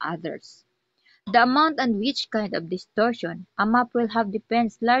than others. The amount and which kind of distortion a map will have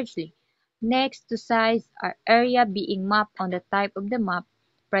depends largely, next to size or area being mapped on the type of the map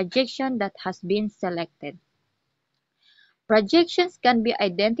projection that has been selected. Projections can be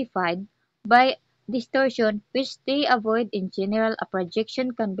identified by distortion which they avoid. In general, a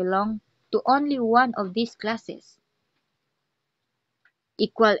projection can belong to only one of these classes.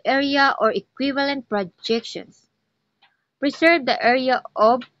 Equal area or equivalent projections. Preserve the area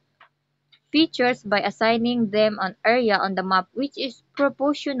of features by assigning them an area on the map which is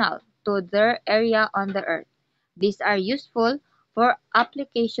proportional to their area on the Earth. These are useful for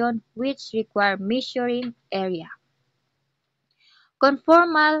applications which require measuring area.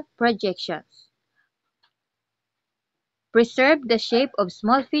 Conformal projections. Preserve the shape of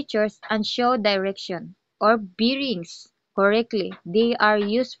small features and show direction or bearings correctly. They are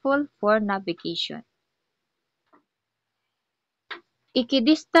useful for navigation.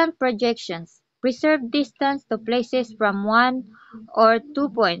 Equidistant projections. Preserve distance to places from one or 2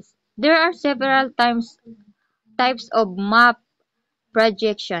 points. There are several types of map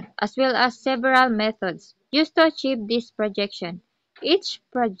projection, as well as several methods used to achieve this projection. Each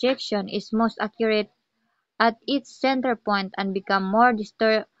projection is most accurate at its center point and become more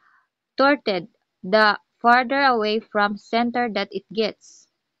distorted the farther away from center that it gets.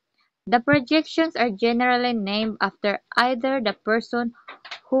 The projections are generally named after either the person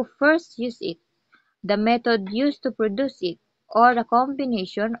who first used it, the method used to produce it, or the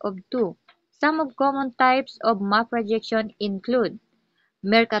combination of two. Some of common types of map projection include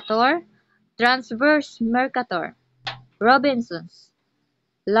Mercator, transverse Mercator, Robinson's,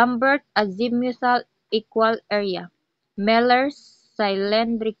 Lambert azimuthal equal area, Meller's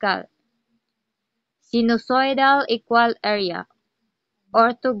cylindrical, sinusoidal equal area,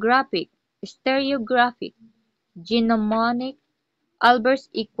 orthographic, stereographic, gnomonic, Albers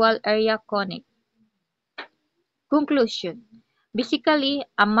equal area conic. Conclusion. Basically,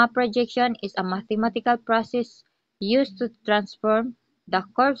 a map projection is a mathematical process used to transform the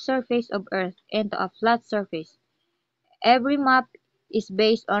curved surface of Earth into a flat surface. Every map is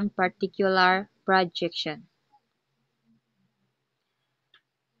based on particular projection.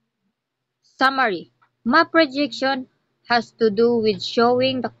 Summary. Map projection has to do with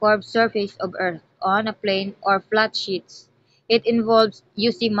showing the curved surface of Earth on a plane or flat sheets. It involves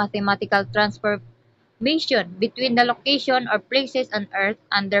using mathematical transformation between the location or places on Earth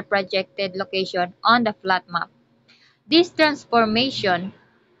and their projected location on the flat map. This transformation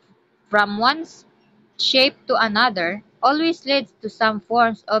from one shape to another always leads to some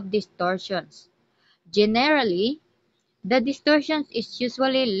forms of distortions. Generally, the distortion is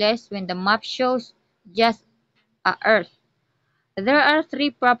usually less when the map shows just a Earth. There are three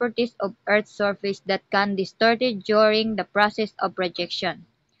properties of Earth's surface that can be distorted during the process of projection.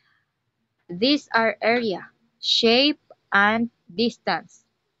 These are area, shape, and distance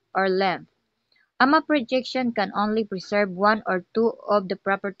or length. A map projection can only preserve one or two of the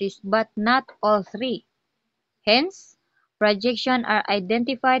properties but not all three. Hence, projections are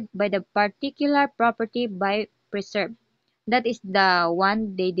identified by the particular property by preserved, that is the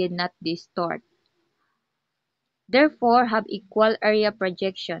one they did not distort. Therefore have equal area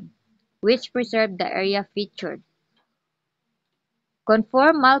projection, which preserve the area featured.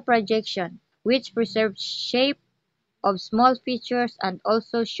 Conformal projection, which preserve shape of small features and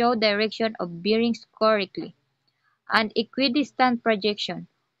also show direction of bearings correctly. And equidistant projection,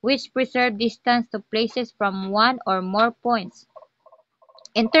 which preserve distance to places from one or more points.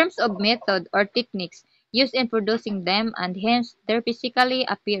 In terms of method or techniques used in producing them and hence their physical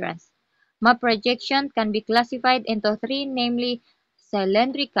appearance, map projection can be classified into three, namely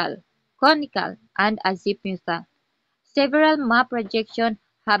cylindrical, conical, and azimuthal. Several map projections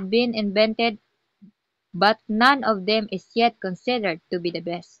have been invented, but none of them is yet considered to be the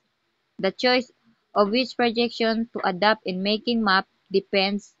best. The choice of which projection to adopt in making map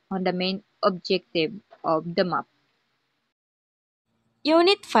depends on the main objective of the map.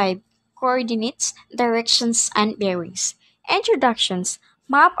 Unit 5 Coordinates, Directions, and Bearings. Introductions.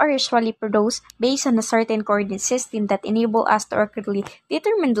 Maps are usually produced based on a certain coordinate system that enable us to accurately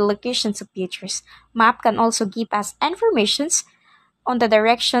determine the locations of features. Map can also give us informations on the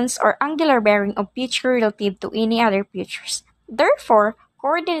directions or angular bearing of feature relative to any other features. Therefore,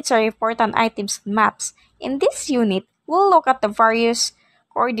 coordinates are important items in maps. In this unit, we'll look at the various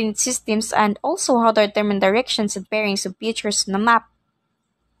coordinate systems and also how to determine directions and bearings of features on a map.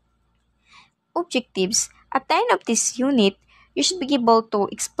 Objectives. At the end of this unit, you should be able to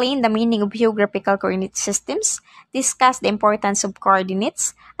explain the meaning of geographical coordinate systems, discuss the importance of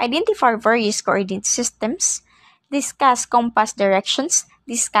coordinates, identify various coordinate systems, discuss compass directions,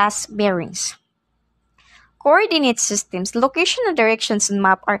 discuss bearings. Coordinate systems. Location and directions in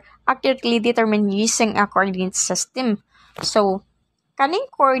map are accurately determined using a coordinate system. So, kaning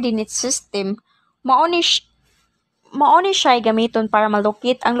coordinate system, mauni siya gamiton para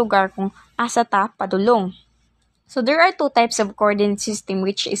malocate ang lugar kung asa ta padulong. So there are two types of coordinate system,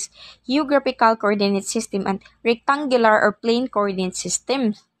 which is geographical coordinate system and rectangular or plane coordinate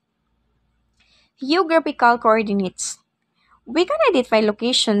systems. Geographical coordinates. We can identify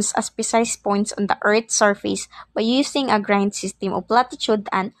locations as precise points on the Earth's surface by using a grind system of latitude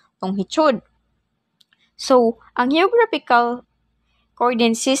and longitude. So, ang geographical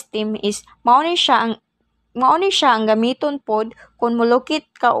coordinate system is mao ni siya ang gamiton pod kung molocate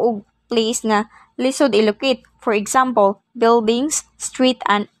ka og place nga lisod ilocate. For example, buildings, street,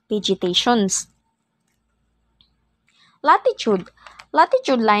 and vegetations. Latitude.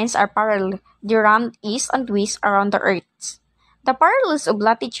 Latitude lines are parallel. They run east and west around the Earth. The parallels of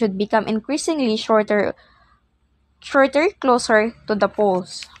latitude become increasingly shorter closer to the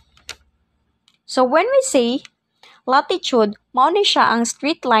poles. So when we say latitude, mao ni siya ang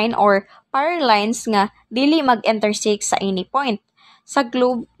straight line or parallel lines nga dili mag-intersect sa any point. Sa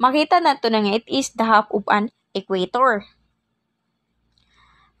globe, makita nato na nga it is the half of an equator.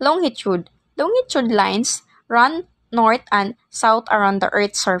 Longitude. Longitude lines run north and south around the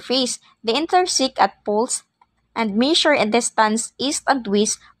Earth's surface. They intersect at poles and measure a distance east and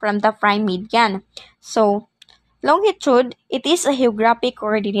west from the prime meridian. So, longitude, it is a geographic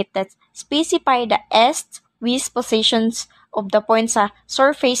coordinate that specify the east-west positions of the points sa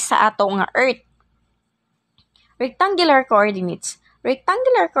surface sa ato nga Earth. Rectangular coordinates.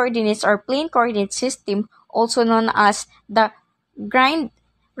 Rectangular coordinates or plane coordinate system, also known as the grind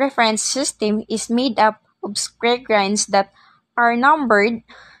reference system, is made up of square grinds that are numbered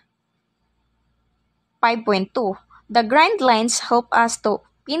 5.2. The grind lines help us to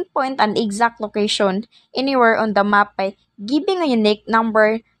pinpoint an exact location anywhere on the map by giving a unique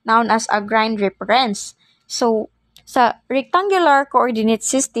number known as a grind reference. So, sa rectangular coordinate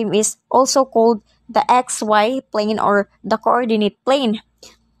system is also called the XY plane or the coordinate plane.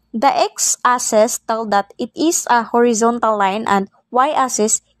 The x-axis tell that it is a horizontal line and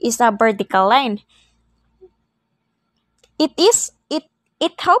y-axis is a vertical line.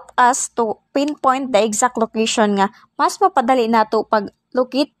 It help us to pinpoint the exact location nga mas mapadali nato pag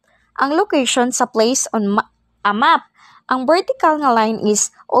locate ang location sa place on a map. Ang vertical nga line is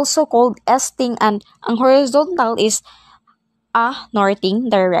also called S-sting and ang horizontal is a northing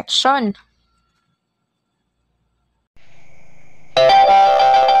direction.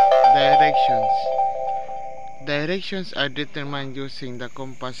 Directions. Directions are determined using the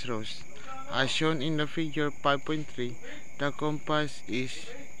compass rose. As shown in the figure 5.3, the compass is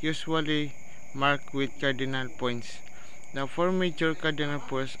usually marked with cardinal points. The four major cardinal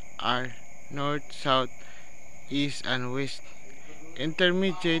points are north, south, east, and west.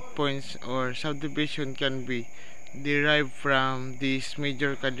 Intermediate points or subdivision can be derived from these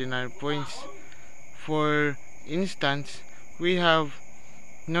major cardinal points. For instance, we have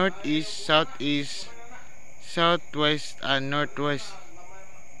northeast, southeast, southwest, and northwest.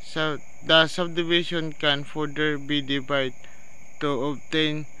 So the subdivision can further be divided to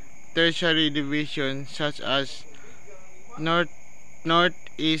obtain tertiary division such as north,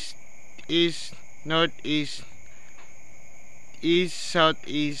 northeast, east, northeast, east,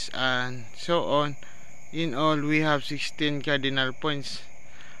 southeast, and so on. In all, we have 16 cardinal points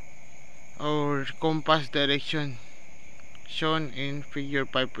or compass direction shown in figure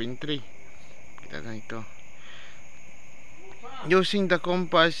 5.3. Kita na ito. Using the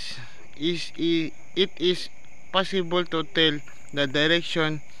compass, it is possible to tell the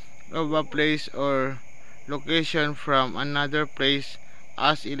direction of a place or location from another place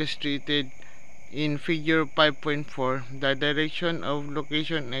as illustrated in figure 5.4. The direction of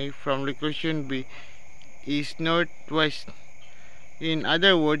location A from location B is northwest. In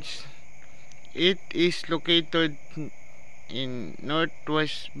other words, it is located in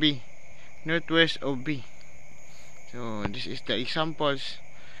northwest of B. So this is the examples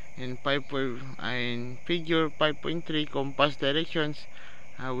in figure 5.3 compass directions.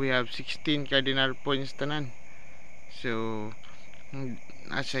 We have 16 cardinal points tanan. So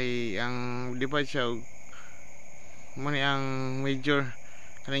asay ang divide siya mo ang major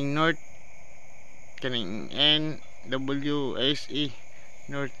kaning north kaning N W S E,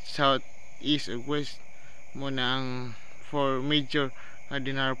 north, south, east, ug west mo na ang four major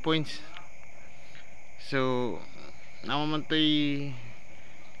cardinal points. So naman to'y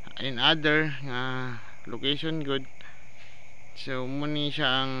in other location good. So muni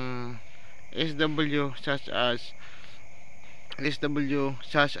siya ang SW such as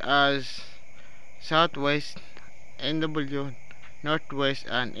southwest, NW northwest,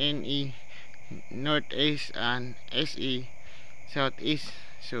 and NE northeast, and SE southeast.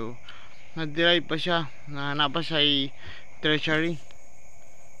 So na-derive pa siya na napasa tertiary.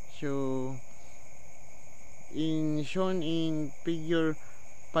 So shown in figure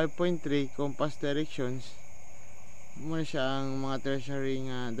 5.3 compass directions muna siya ang mga tertiary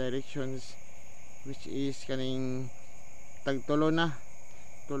nga directions, which is kaning tagtulo na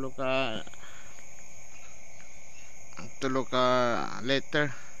tulo ka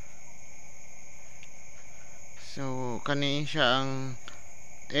letter. So kani siya ang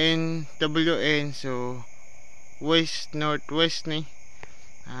NWN, so west northwest ni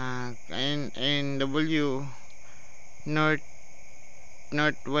NW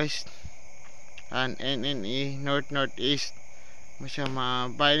northwest, and NNE northeast. Mo siya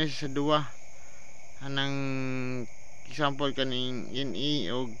mabayan siya sa duwa anang example kaning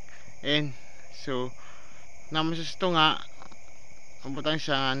NE o N. So naman sa tunga abutang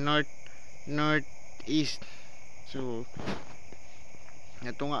siya northeast. So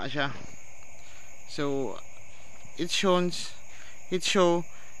natunga siya. So it show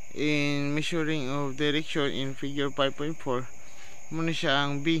in measuring of direction in figure 5.4 muna siya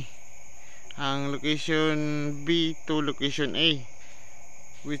ang B, ang location B to location A,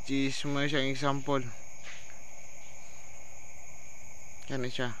 which is muna siya ang example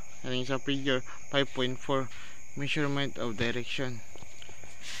kanin sa figure 5.4 measurement of direction.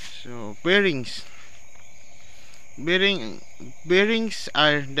 So bearings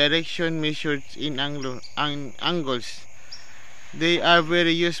are direction measured in angles. They are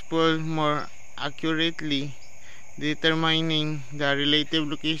very useful more accurately determining the relative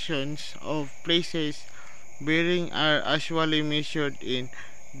locations of places. Bearings are usually measured in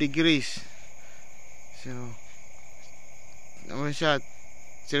degrees. So naman siya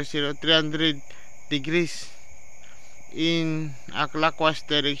 300 degrees in a clockwise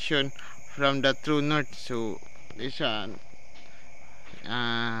direction from the true north. So this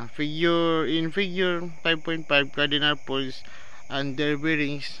figure 5.5 cardinal poles and their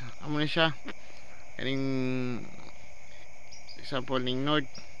bearings amo na siya kaning example ning north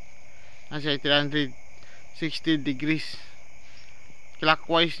nasa 360 degrees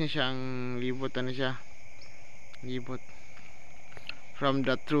clockwise ni siya ang libot na siya libot from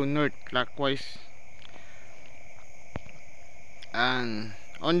the true north clockwise. And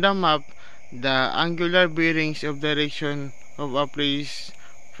on the map, the angular bearings of direction of a place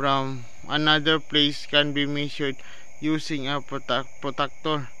from another place can be measured using a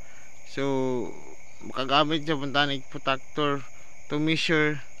protractor. So makagamit siya puntahan protractor to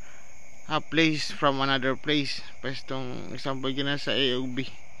measure a place from another place. Pwestong example gina sa A o B,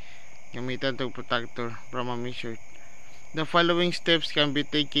 gamitan tong protractor from a measure. The following steps can be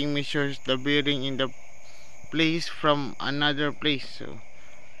taking measures the bearing in the place from another place. So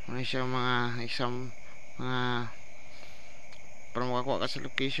ano siya mga mga para makakuha ka sa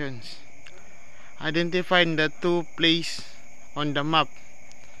locations. Identify the two place on the map.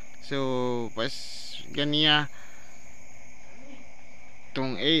 So pas ganiya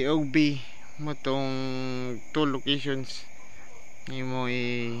tong A o B mo tong two locations ni mo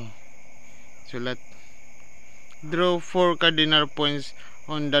sulat. Draw 4 cardinal points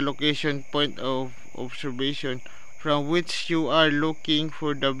on the location point of observation from which you are looking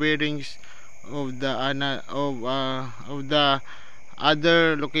for the bearings of the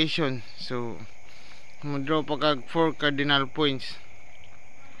other location. So mo draw pa kag 4 cardinal points.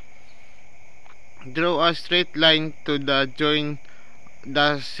 Draw a straight line to the join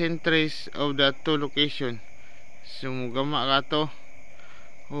the centers of the two location. So mugama ka to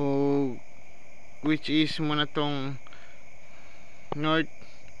o which is muna tong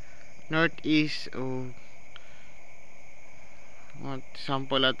northeast o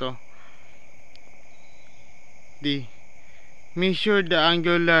sample ato. D. Measure the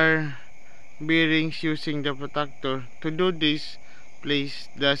angular bearings using the protractor. To do this, place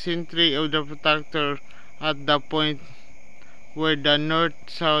the center of the protractor at the point where the north,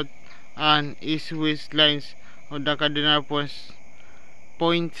 south, and east-west lines of the cardinal points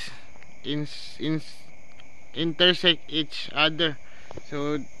intersect each other.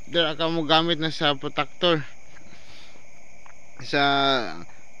 So there ka mo gamit na sa protractor sa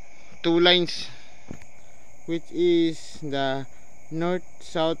two lines which is the north,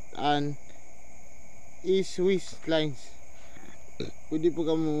 south, and east-west lines. Pwede po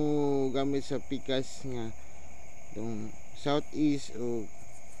ka mo gamit sa pikas nga itong southeast o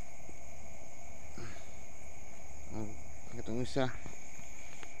itong isa.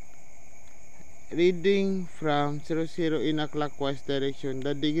 Reading from 00 in a clockwise direction,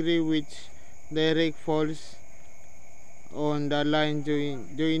 the degree which direct falls on the line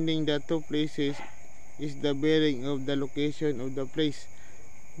joining the two places is the bearing of the location of the place.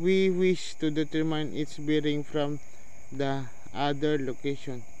 We wish to determine its bearing from the other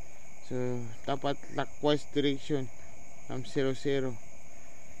location. So dapat clockwise direction from 00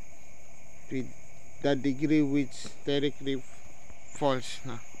 with the degree which directly falls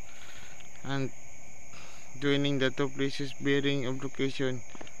na. And joining the two places bearing of location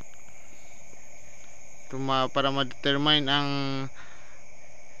para ma-determine ang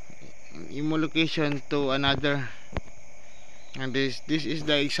imo location to another. And this is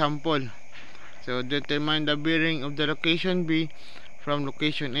the example. So determine the bearing of the location B from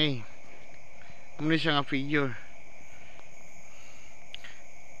location A. Muna siya nga figure.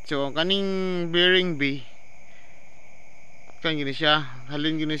 So kaning bearing B kan gini siya,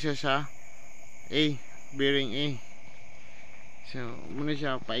 halin gini siya sa A, bearing A. So muna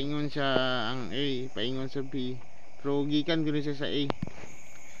siya paingon siya ang A, paingon sa B, pero gikan gini siya sa A.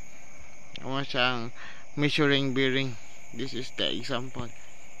 Muna siyang measuring bearing. This is the example.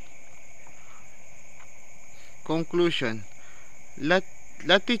 Conclusion.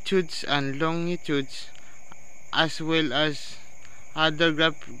 Latitudes and longitudes as well as other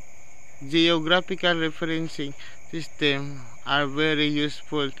geographical referencing system are very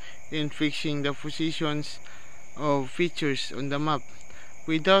useful in fixing the positions of features on the map.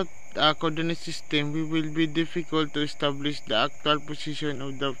 Without a coordinate system, it will be difficult to establish the actual position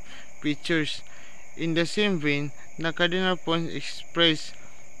of the features. In the same vein, the cardinal points expressed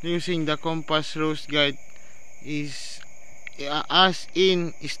using the compass rose guide is as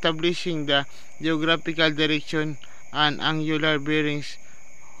in establishing the geographical direction and angular bearings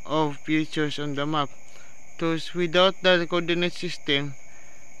of features on the map. Thus, without the coordinate system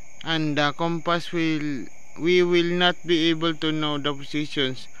and the compass, we will not be able to know the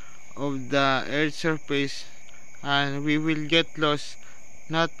positions of the Earth's surface, and we will get lost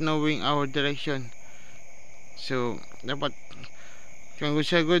not knowing our direction. So, dapat kung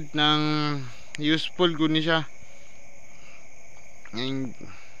siya good ng useful good ni siya ng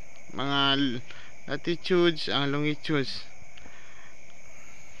mga latitudes ang longitudes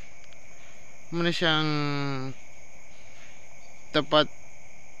muna siyang dapat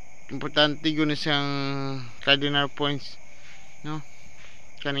importante gud siyang cardinal points, no?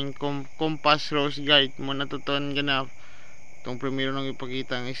 Kaning compass rose guide mo natutunan ganap tong primero nang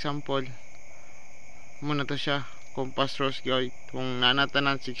ipakita ang example muna to siya. compass rose guys kung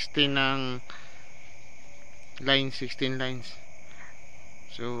nanatanan 16 ng lines, 16 lines.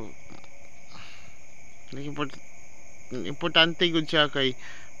 So importante gud siya kay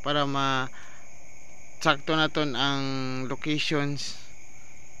para sakto naton ang locations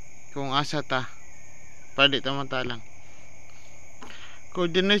kung asa ta para di ta matalang.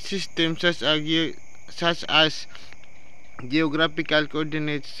 Coordinate systems such as geographical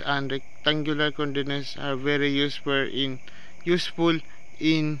coordinates and rectangular coordinates are very useful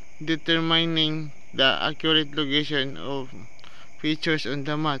in determining the accurate location of features on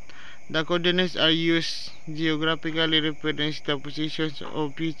the map. The coordinates are used geographically represent the positions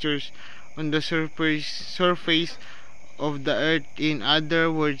of features on the surface of the earth. In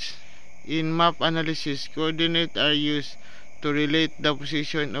other words, in map analysis, coordinates are used to relate the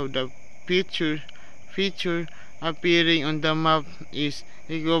position of the feature appearing on the map is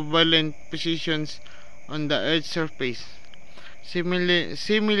equivalent positions on the earth's surface. Similarly,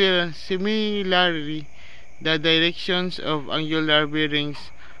 the directions of angular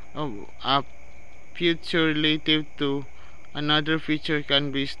bearings of a feature relative to another feature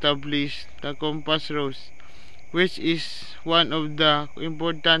can be established. The compass rose, which is one of the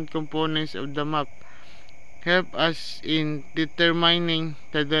important components of the map, help us in determining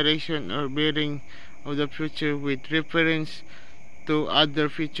the direction or bearing of the feature with reference to other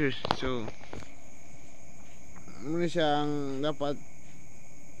features. So, muna siyang dapat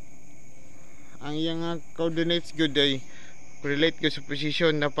ang iyang coordinates good ay relate ko sa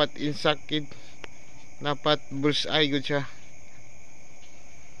position, dapat insakit, dapat bullseye good siya.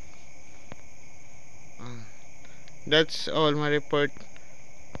 That's all my report.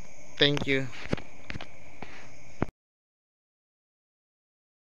 Thank you.